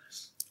go.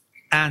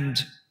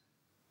 And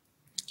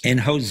in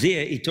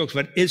Hosea, he talks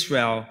about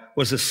Israel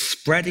was a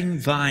spreading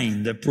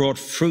vine that brought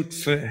fruit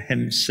for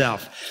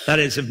himself. That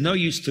is of no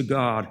use to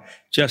God,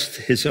 just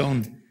his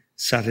own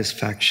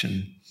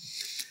satisfaction.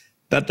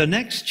 But the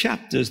next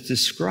chapters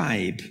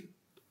describe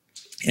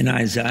in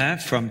Isaiah,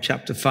 from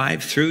chapter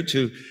 5 through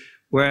to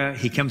where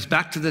he comes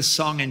back to this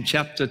song in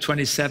chapter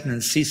 27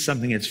 and sees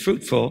something that's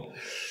fruitful.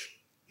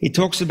 He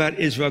talks about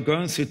Israel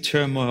going through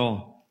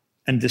turmoil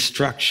and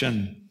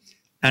destruction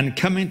and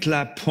coming to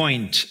that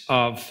point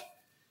of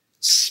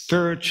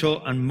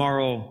spiritual and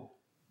moral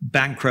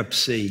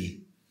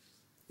bankruptcy.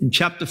 In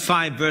chapter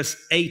 5, verse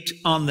 8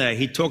 on there,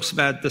 he talks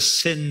about the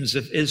sins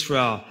of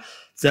Israel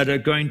that are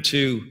going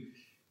to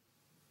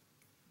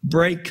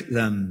break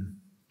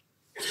them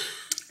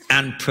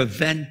and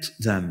prevent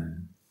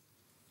them.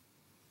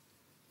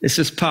 This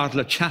is part of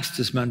the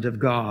chastisement of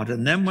God.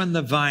 And then when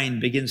the vine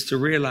begins to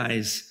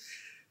realize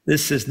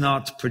this is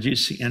not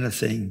producing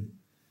anything,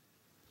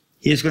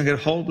 he is going to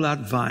get hold of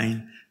that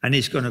vine and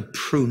he's going to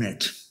prune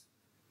it.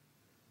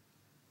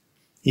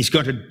 He's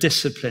going to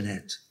discipline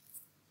it.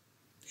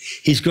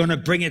 He's going to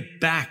bring it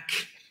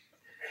back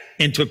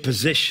into a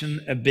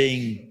position of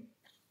being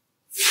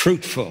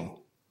fruitful.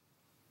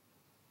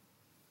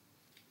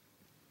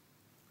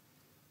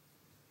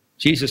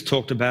 Jesus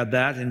talked about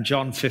that in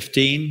John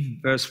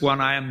 15, verse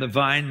 1. I am the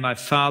vine, my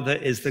Father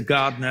is the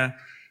gardener.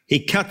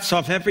 He cuts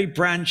off every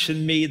branch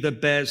in me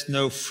that bears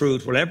no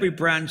fruit. Well, every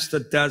branch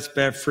that does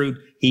bear fruit,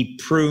 he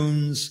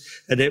prunes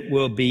that it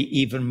will be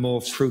even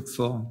more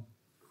fruitful.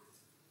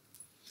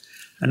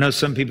 I know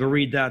some people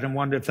read that and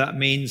wonder if that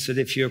means that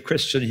if you're a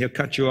Christian, he'll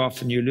cut you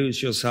off and you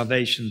lose your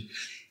salvation.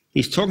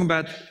 He's talking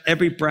about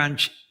every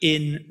branch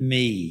in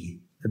me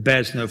that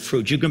bears no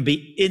fruit. You can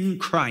be in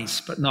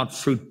Christ, but not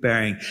fruit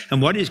bearing.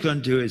 And what he's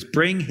going to do is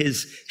bring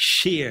his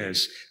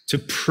shears to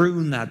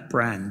prune that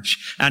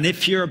branch. And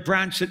if you're a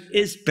branch that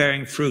is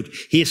bearing fruit,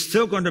 he is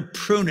still going to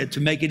prune it to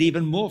make it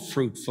even more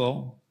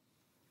fruitful.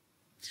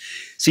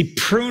 See,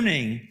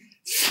 pruning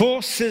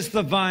forces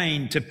the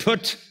vine to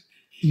put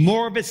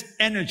more of its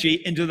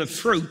energy into the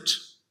fruit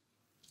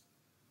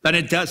than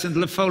it does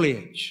into the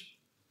foliage.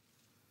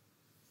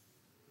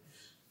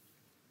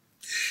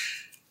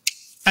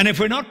 And if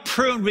we're not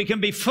pruned, we can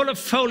be full of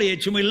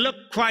foliage and we look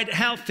quite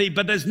healthy,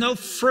 but there's no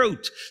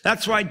fruit.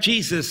 That's why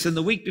Jesus, in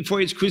the week before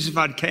he was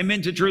crucified, came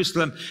into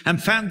Jerusalem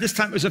and found this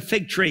time it was a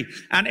fig tree,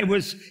 and it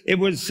was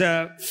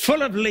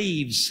full of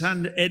leaves,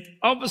 and it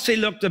obviously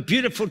looked a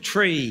beautiful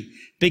tree,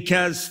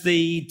 because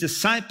the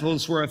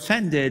disciples were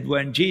offended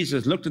when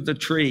Jesus looked at the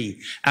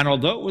tree, and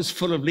although it was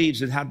full of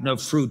leaves, it had no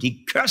fruit.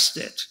 He cursed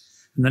it.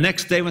 And the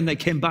next day when they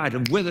came by, it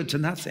had withered to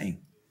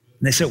nothing.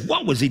 And they said,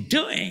 what was he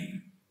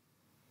doing?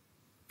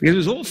 Because it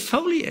was all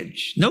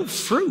foliage, no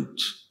fruit.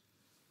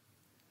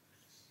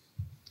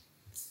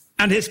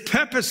 And his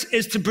purpose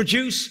is to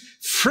produce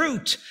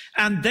fruit,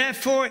 and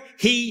therefore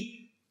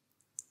he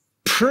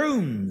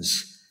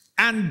prunes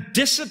and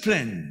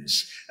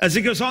disciplines. As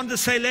he goes on to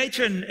say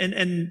later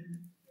in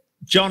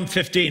John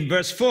 15,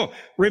 verse 4,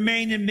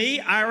 remain in me,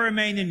 I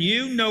remain in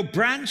you. No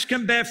branch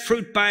can bear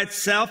fruit by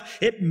itself.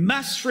 It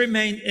must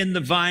remain in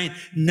the vine.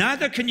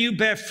 Neither can you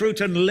bear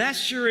fruit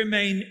unless you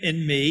remain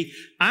in me.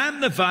 I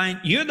am the vine,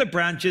 you're the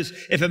branches.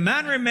 If a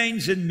man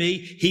remains in me,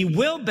 he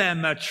will bear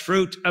much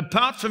fruit.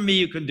 Apart from me,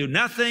 you can do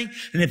nothing.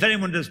 And if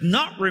anyone does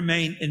not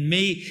remain in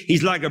me,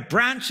 he's like a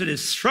branch that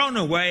is thrown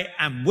away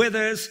and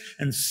withers.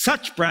 And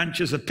such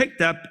branches are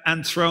picked up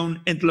and thrown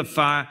into the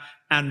fire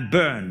and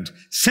burned,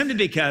 simply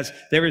because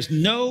there is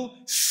no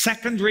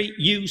secondary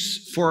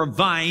use for a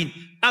vine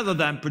other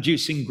than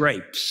producing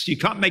grapes. You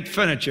can't make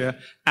furniture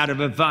out of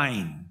a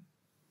vine.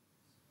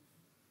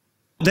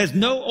 There's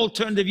no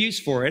alternative use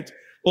for it.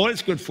 All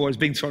it's good for is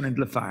being thrown into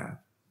the fire.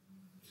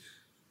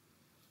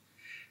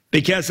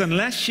 Because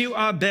unless you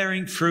are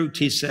bearing fruit,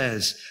 he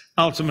says,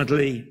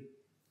 ultimately,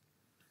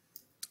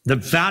 the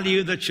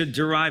value that should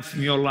derive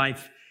from your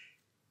life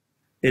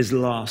is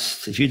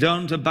lost. If you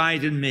don't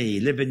abide in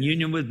me, live in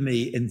union with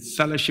me, in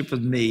fellowship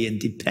with me, in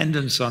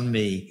dependence on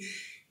me,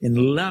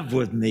 in love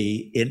with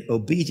me, in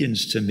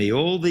obedience to me,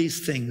 all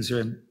these things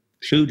are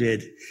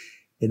included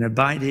in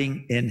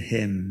abiding in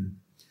him,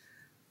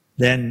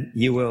 then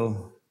you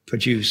will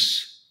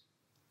produce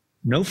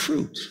no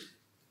fruit.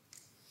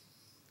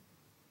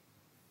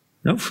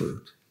 No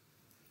fruit.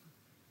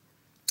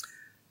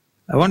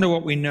 I wonder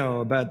what we know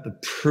about the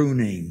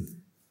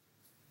pruning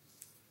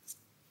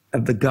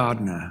of the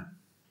gardener.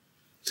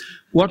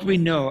 What we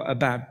know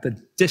about the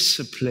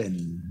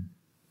discipline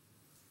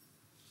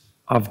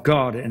of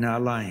God in our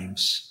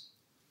lives.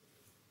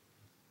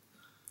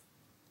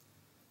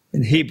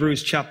 In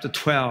Hebrews chapter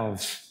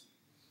 12,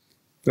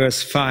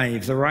 verse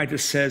 5, the writer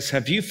says,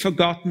 have you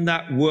forgotten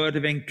that word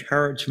of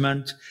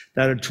encouragement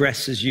that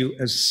addresses you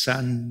as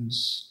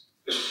sons?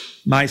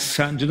 My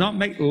son, do not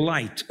make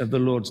light of the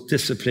Lord's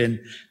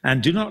discipline,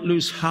 and do not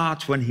lose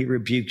heart when he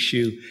rebukes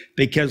you,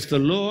 because the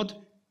Lord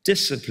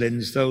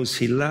disciplines those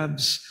he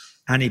loves,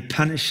 and he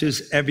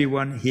punishes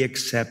everyone he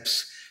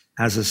accepts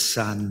as a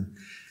son.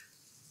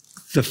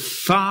 The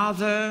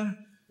father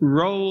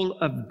role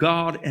of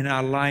God in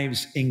our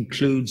lives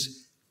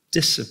includes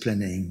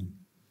disciplining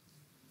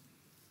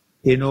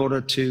in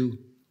order to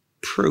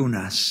prune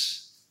us.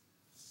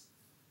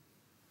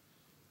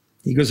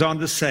 He goes on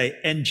to say,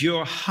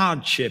 endure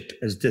hardship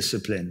as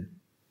discipline.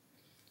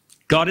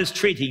 God is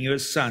treating you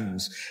as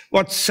sons.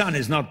 What son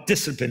is not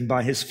disciplined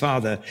by his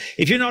father?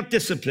 If you're not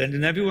disciplined,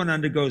 and everyone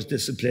undergoes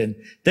discipline,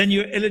 then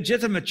you're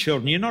illegitimate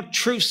children. You're not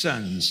true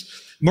sons.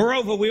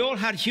 Moreover, we all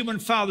had human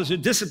fathers who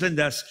disciplined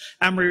us,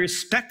 and we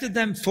respected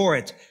them for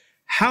it.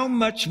 How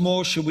much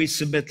more should we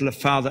submit to the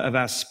Father of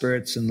our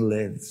spirits and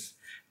live?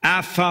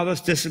 Our fathers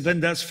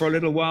disciplined us for a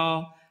little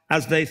while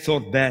as they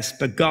thought best,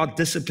 but God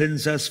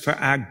disciplines us for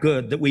our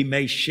good, that we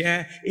may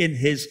share in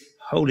his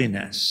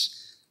holiness.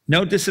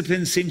 No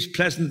discipline seems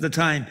pleasant at the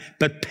time,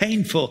 but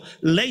painful.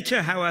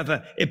 Later,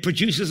 however, it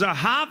produces a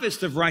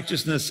harvest of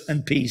righteousness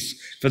and peace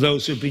for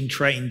those who've been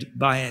trained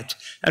by it.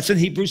 That's in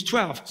Hebrews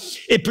 12.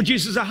 It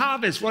produces a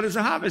harvest. What is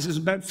a harvest? It's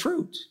about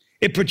fruit.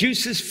 It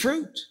produces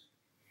fruit.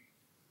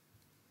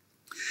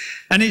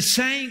 And he's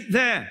saying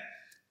there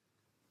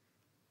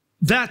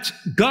that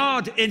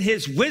God in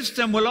his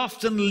wisdom will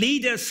often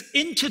lead us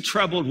into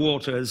troubled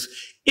waters,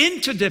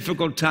 into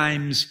difficult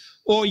times,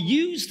 or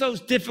use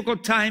those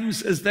difficult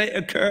times as they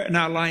occur in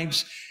our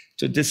lives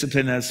to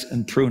discipline us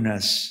and prune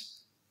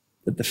us.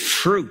 But the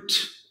fruit,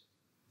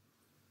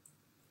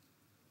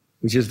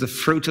 which is the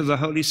fruit of the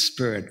Holy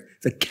Spirit,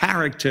 the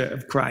character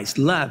of Christ,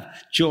 love,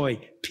 joy,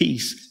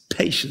 peace,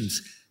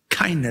 patience,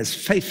 kindness,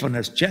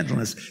 faithfulness,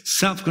 gentleness,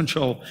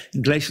 self-control.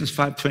 In Galatians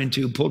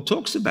 5:22, Paul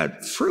talks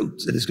about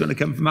fruit that is going to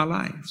come from our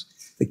lives.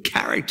 The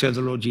character of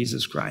the Lord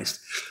Jesus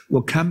Christ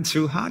will come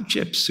through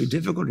hardships, through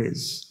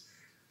difficulties,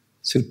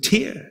 through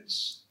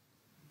tears.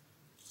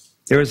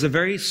 There is a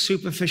very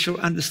superficial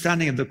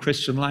understanding of the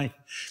Christian life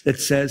that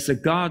says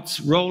that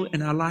God's role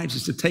in our lives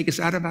is to take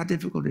us out of our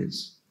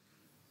difficulties.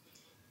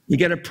 You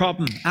get a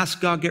problem, ask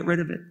God, get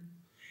rid of it.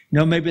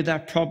 No, maybe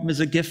that problem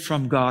is a gift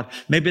from God.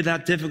 Maybe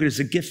that difficulty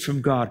is a gift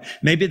from God.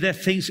 Maybe there are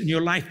things in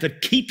your life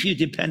that keep you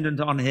dependent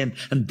on him.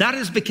 And that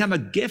has become a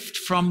gift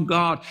from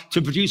God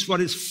to produce what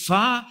is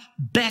far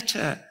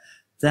better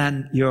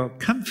than your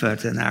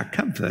comfort and our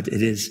comfort.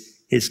 It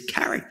is his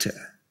character,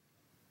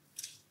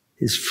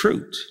 his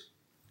fruit.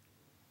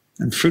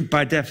 And fruit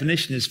by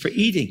definition is for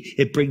eating.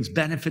 It brings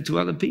benefit to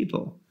other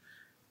people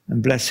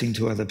and blessing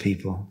to other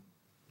people.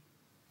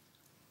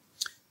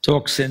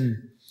 Talks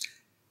in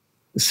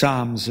the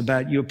Psalms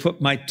about, you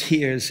put my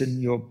tears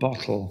in your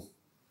bottle.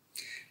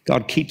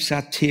 God keeps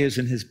our tears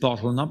in his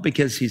bottle, not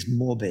because he's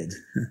morbid,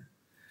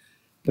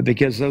 but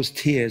because those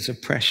tears are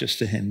precious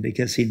to him,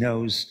 because he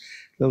knows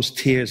those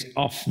tears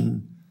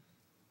often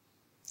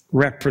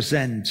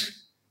represent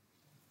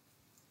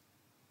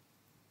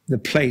the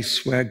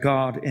place where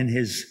God in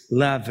his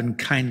love and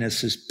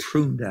kindness has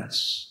pruned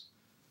us,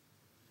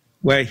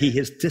 where he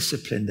has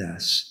disciplined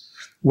us,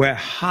 where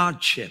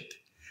hardship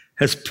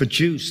has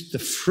produced the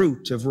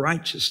fruit of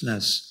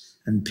righteousness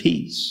and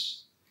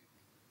peace.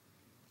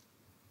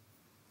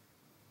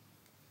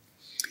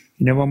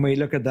 You know, when we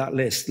look at that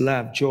list,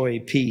 love, joy,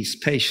 peace,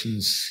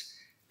 patience,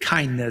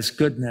 kindness,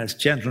 goodness,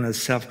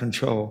 gentleness,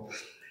 self-control,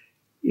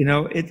 you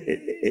know,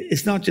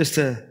 it's not just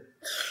a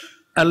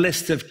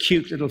list of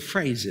cute little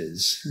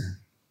phrases.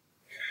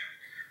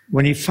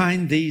 When you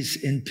find these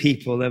in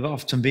people, they've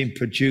often been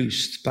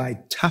produced by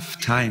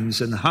tough times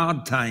and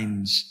hard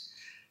times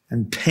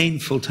and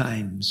painful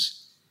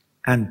times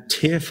and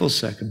tearful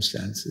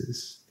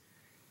circumstances.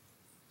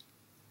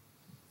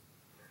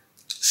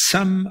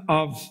 Some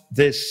of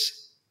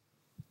this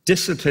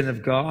discipline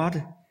of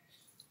God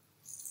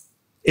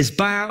is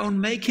by our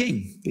own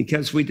making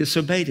because we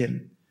disobeyed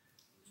him.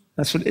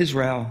 That's what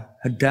Israel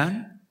had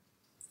done.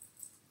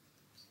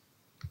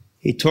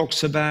 He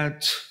talks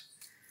about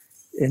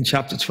in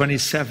chapter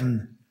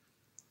 27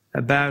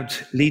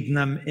 about leading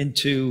them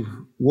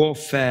into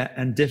warfare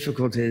and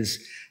difficulties.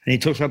 And he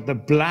talks about the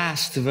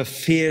blast of a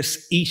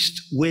fierce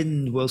east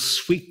wind will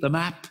sweep them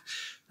up.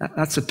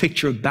 That's a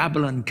picture of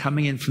Babylon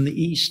coming in from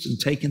the east and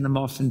taking them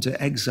off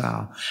into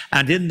exile.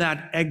 And in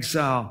that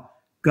exile,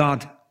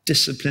 God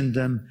disciplined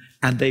them,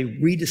 and they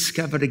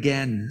rediscovered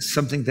again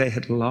something they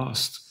had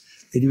lost.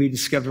 They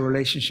rediscovered a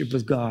relationship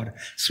with God.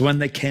 So when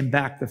they came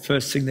back, the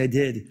first thing they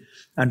did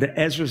under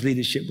Ezra's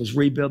leadership was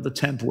rebuild the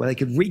temple where they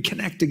could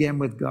reconnect again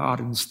with God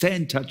and stay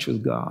in touch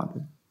with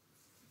God.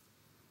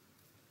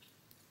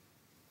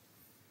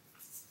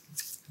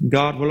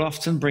 God will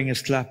often bring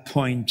us to that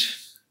point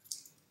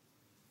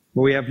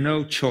where we have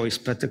no choice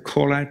but to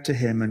call out to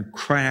him and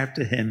cry out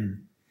to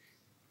him.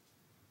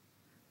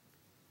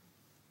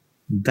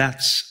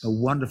 That's a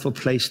wonderful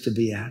place to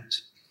be at.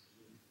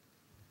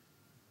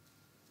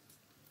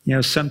 You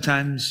know,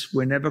 sometimes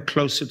we're never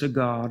closer to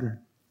God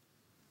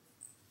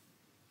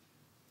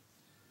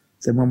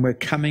than when we're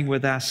coming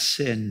with our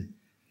sin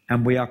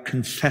and we are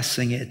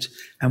confessing it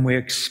and we're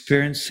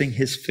experiencing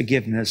his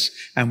forgiveness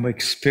and we're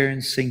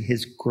experiencing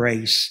his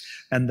grace,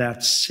 and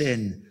that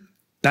sin,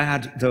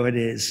 bad though it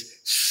is,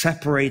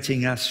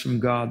 separating us from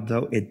God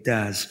though it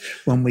does,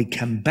 when we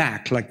come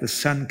back like the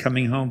son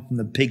coming home from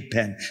the pig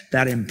pen,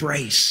 that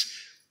embrace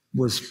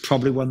was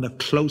probably one of the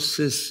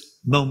closest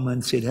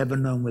moments he'd ever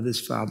known with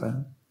his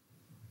father.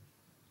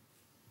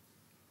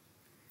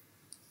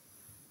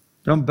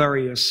 Don't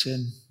bury your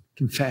sin.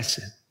 Confess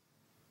it.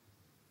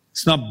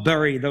 Let's not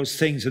bury those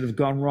things that have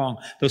gone wrong,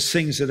 those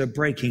things that are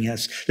breaking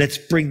us. Let's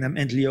bring them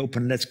into the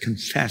open. Let's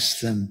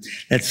confess them.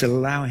 Let's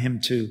allow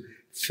him to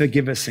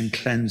forgive us and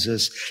cleanse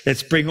us.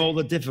 Let's bring all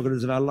the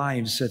difficulties of our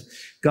lives that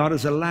God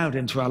has allowed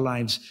into our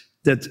lives,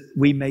 that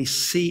we may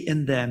see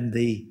in them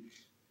the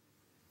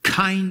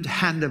kind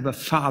hand of a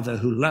father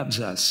who loves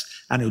us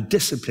and who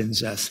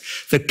disciplines us,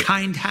 the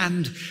kind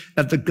hand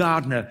of the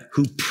gardener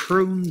who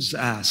prunes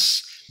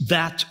us,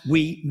 that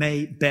we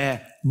may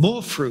bear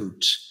more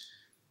fruit.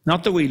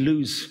 Not that we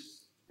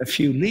lose a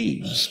few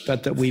leaves,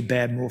 but that we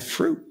bear more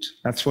fruit.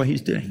 That's why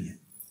he's doing it.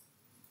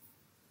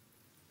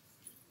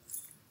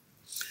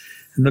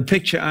 And the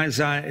picture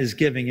Isaiah is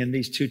giving in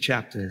these two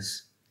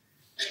chapters,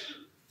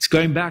 it's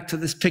going back to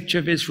this picture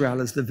of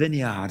Israel as the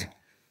vineyard.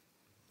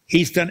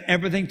 He's done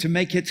everything to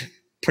make it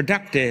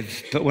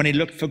productive, but when he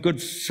looked for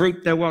good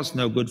fruit, there was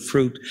no good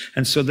fruit.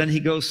 And so then he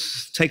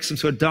takes them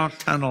to a dark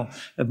tunnel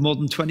of more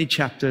than 20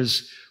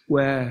 chapters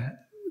where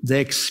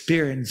they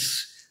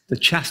experience the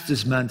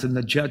chastisement and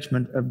the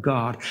judgment of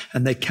God.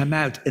 And they come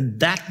out in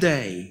that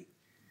day,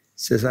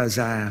 says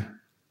Isaiah,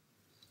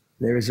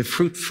 there is a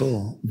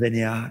fruitful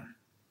vineyard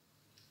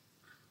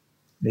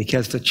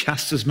because the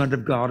chastisement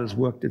of God has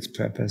worked its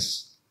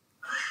purpose.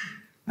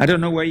 I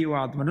don't know where you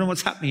are. I don't know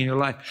what's happening in your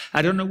life.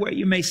 I don't know where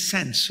you may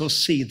sense or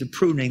see the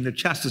pruning, the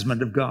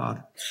chastisement of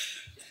God.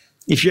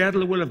 If you're out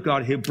of the will of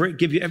God, he'll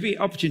give you every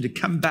opportunity to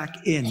come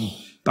back in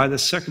by the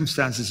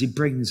circumstances he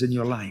brings in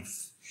your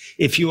life.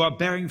 If you are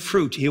bearing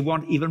fruit, he'll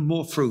want even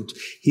more fruit.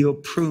 He will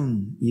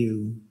prune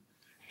you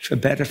for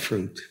better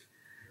fruit.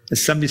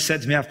 As somebody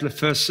said to me after the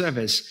first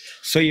service,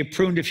 so you're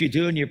pruned if you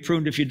do and you're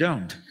pruned if you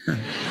don't.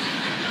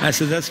 I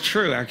said, that's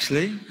true,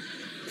 actually.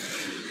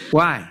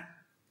 Why?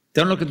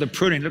 Don't look at the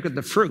pruning, look at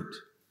the fruit.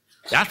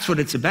 That's what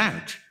it's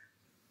about.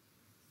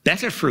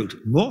 Better fruit,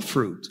 more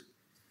fruit.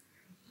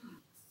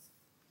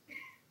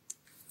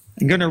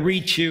 I'm going to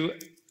read you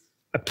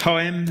a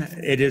poem.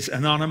 It is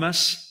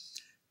anonymous.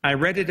 I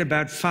read it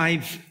about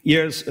 5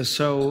 years or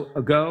so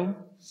ago,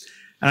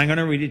 and I'm going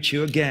to read it to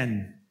you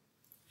again.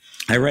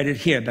 I read it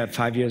here about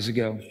 5 years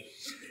ago.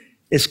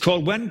 It's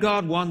called When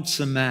God Wants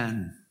a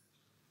Man.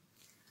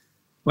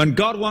 When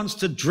God wants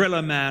to drill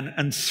a man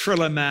and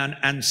thrill a man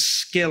and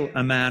skill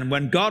a man,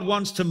 when God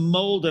wants to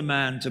mold a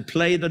man to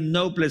play the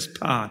noblest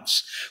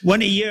parts,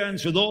 when he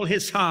yearns with all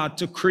his heart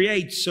to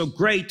create so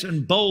great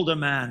and bold a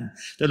man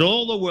that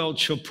all the world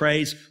shall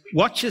praise,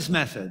 watch his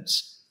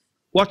methods,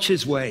 watch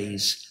his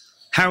ways,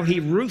 how he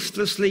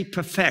ruthlessly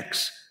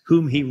perfects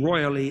whom he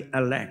royally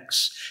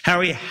elects, how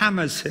he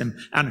hammers him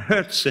and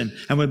hurts him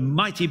and with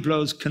mighty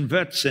blows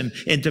converts him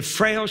into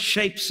frail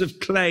shapes of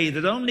clay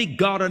that only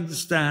God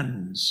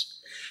understands.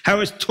 How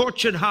his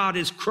tortured heart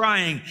is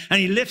crying and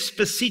he lifts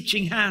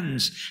beseeching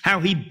hands. How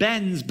he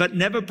bends but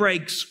never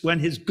breaks when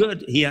his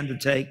good he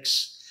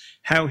undertakes.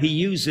 How he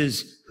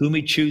uses whom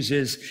he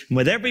chooses and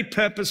with every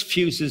purpose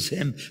fuses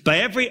him. By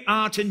every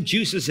art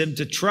induces him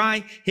to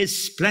try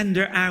his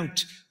splendor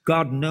out.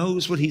 God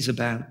knows what he's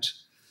about.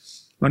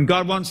 When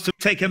God wants to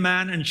take a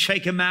man and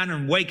shake a man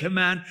and wake a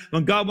man,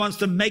 when God wants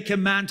to make a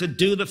man to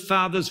do the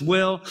Father's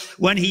will,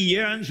 when he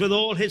yearns with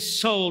all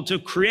his soul to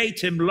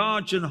create him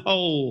large and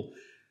whole,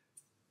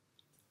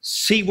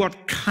 see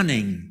what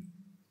cunning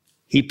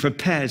he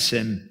prepares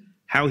him,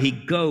 how he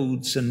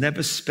goads and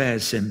never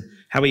spares him,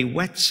 how he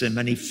whets him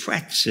and he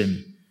frets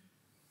him,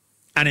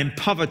 and in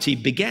poverty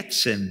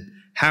begets him,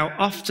 how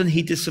often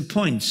he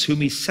disappoints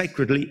whom he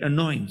sacredly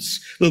anoints.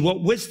 With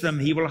what wisdom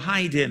he will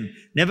hide him,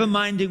 never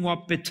minding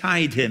what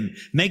betide him,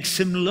 makes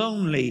him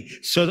lonely,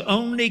 so that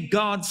only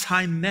God's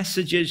high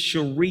messages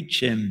shall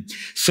reach him,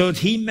 so that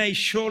he may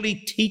surely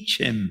teach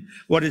him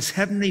what his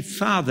heavenly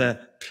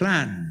Father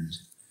planned.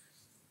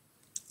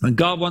 When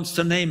God wants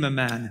to name a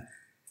man,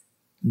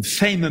 and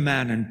fame a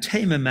man, and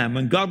tame a man,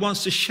 when God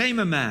wants to shame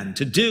a man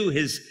to do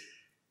his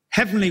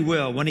heavenly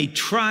will, when he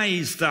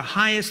tries the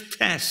highest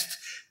test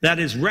that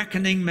his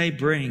reckoning may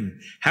bring,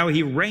 how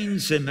he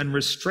reins him and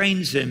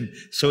restrains him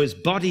so his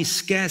body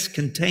scarce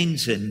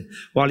contains him,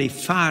 while he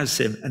fires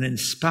him and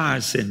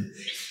inspires him,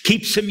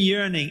 keeps him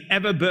yearning,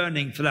 ever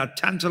burning for that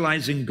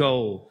tantalizing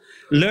goal,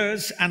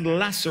 lures and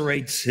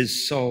lacerates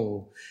his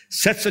soul,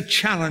 sets a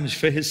challenge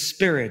for his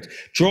spirit,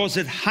 draws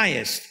it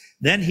highest,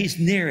 then he's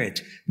near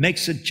it,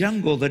 makes a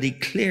jungle that he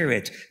clear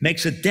it,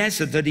 makes a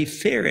desert that he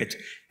fear it,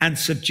 and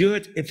subdue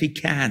it if he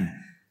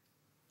can.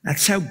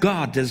 That's how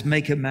God does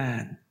make a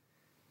man.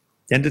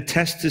 Then to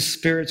test his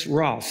spirit's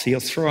wrath,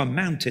 he'll throw a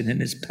mountain in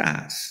his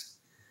path,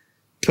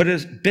 put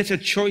a bitter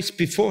choice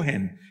before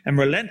him, and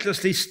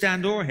relentlessly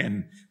stand o'er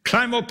him.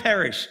 Climb or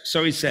perish,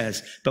 so he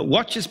says, but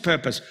watch his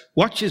purpose,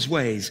 watch his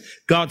ways.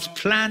 God's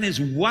plan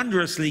is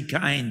wondrously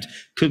kind.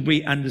 Could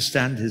we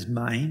understand his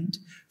mind?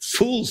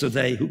 Fools are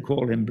they who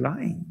call him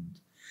blind.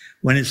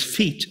 When his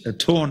feet are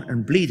torn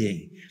and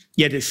bleeding,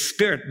 yet his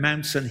spirit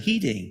mounts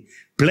unheeding,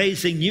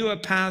 blazing newer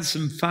paths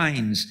and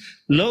finds.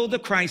 Lo the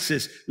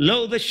crisis,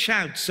 lo the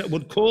shouts that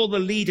would call the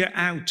leader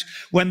out.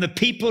 When the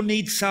people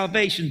need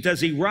salvation,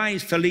 does he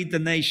rise to lead the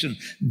nation?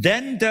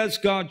 Then does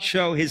God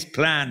show his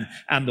plan,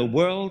 and the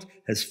world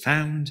has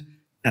found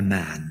a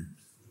man.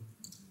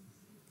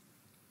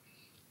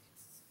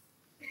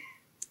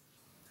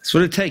 That's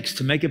what it takes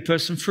to make a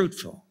person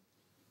fruitful.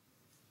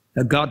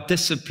 That God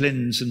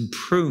disciplines and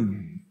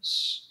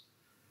prunes,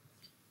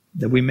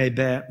 that we may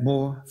bear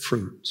more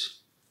fruit.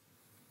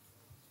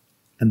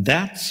 And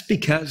that's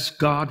because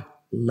God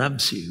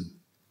loves you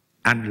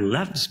and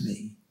loves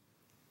me.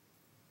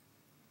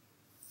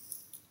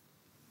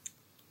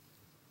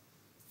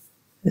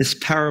 This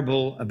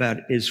parable about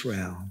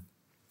Israel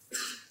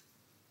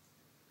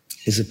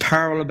is a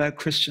parable about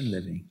Christian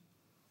living,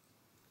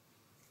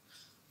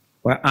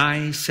 where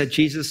I, said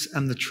Jesus,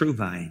 am the true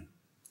vine,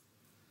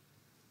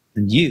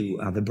 and you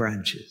are the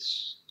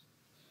branches.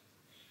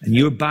 And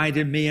you abide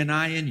in me and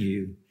I in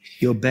you.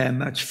 You'll bear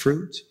much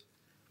fruit.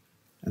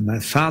 And my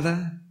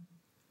Father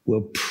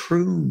will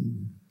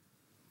prune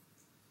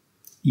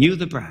you,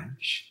 the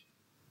branch,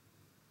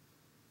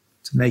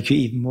 to make you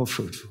even more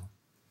fruitful.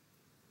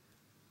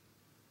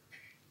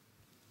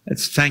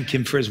 Let's thank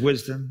him for his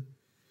wisdom.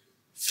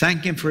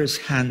 Thank him for his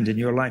hand in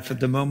your life at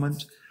the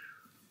moment,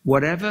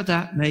 whatever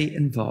that may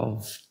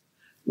involve,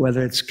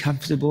 whether it's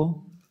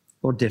comfortable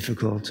or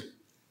difficult.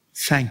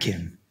 Thank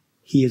him.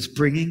 He is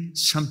bringing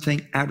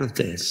something out of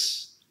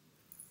this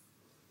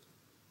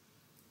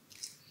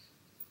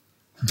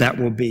that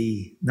will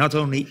be not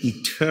only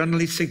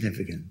eternally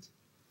significant,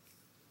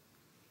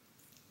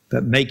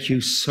 but make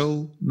you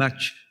so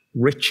much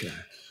richer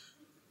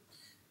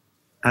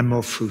and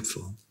more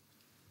fruitful.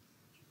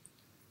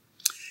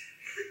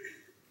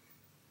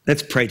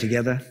 Let's pray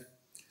together.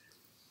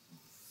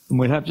 And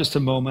we'll have just a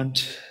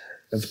moment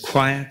of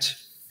quiet.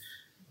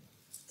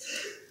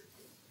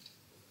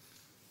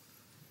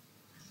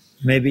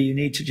 Maybe you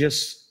need to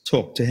just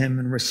talk to him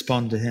and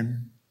respond to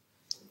him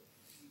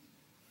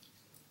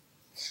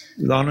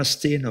with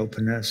honesty and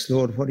openness.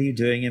 Lord, what are you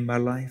doing in my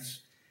life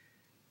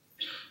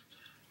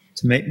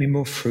to make me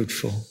more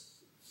fruitful?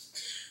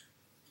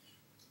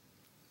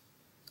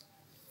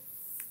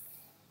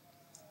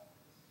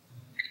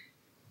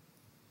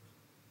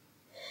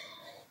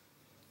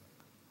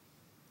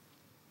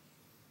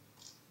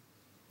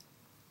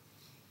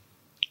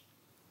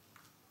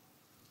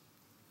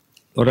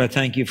 Lord, I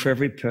thank you for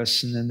every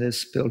person in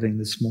this building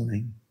this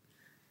morning.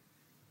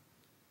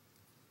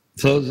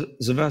 For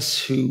those of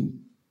us who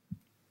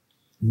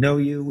know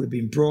you, we've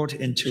been brought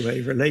into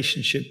a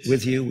relationship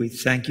with you. We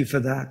thank you for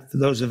that. For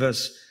those of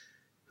us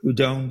who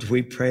don't,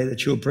 we pray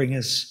that you'll bring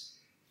us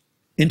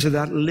into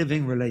that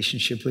living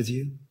relationship with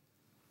you,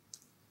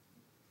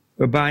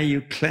 whereby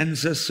you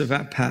cleanse us of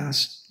our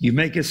past. You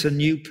make us a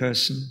new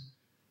person.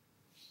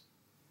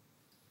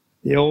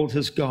 The old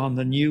has gone,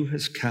 the new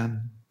has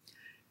come.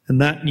 And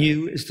that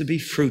new is to be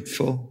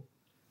fruitful,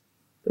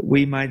 that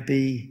we might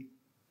be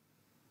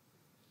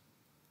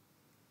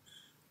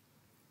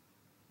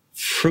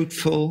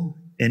fruitful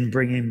in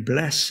bringing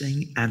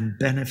blessing and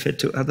benefit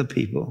to other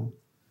people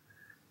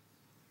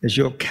as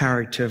your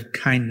character of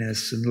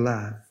kindness and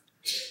love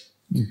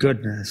and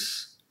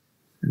goodness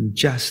and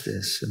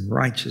justice and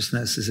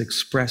righteousness is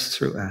expressed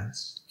through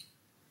us.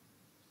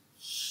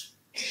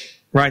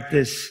 Write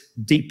this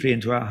deeply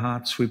into our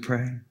hearts, we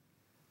pray.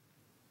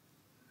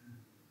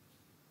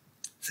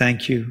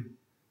 Thank you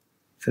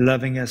for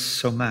loving us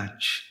so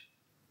much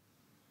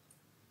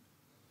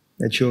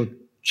that you'll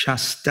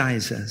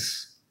chastise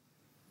us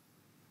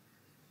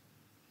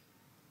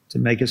to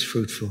make us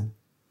fruitful.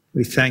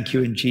 We thank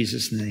you in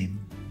Jesus' name.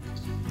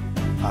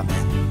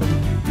 Amen.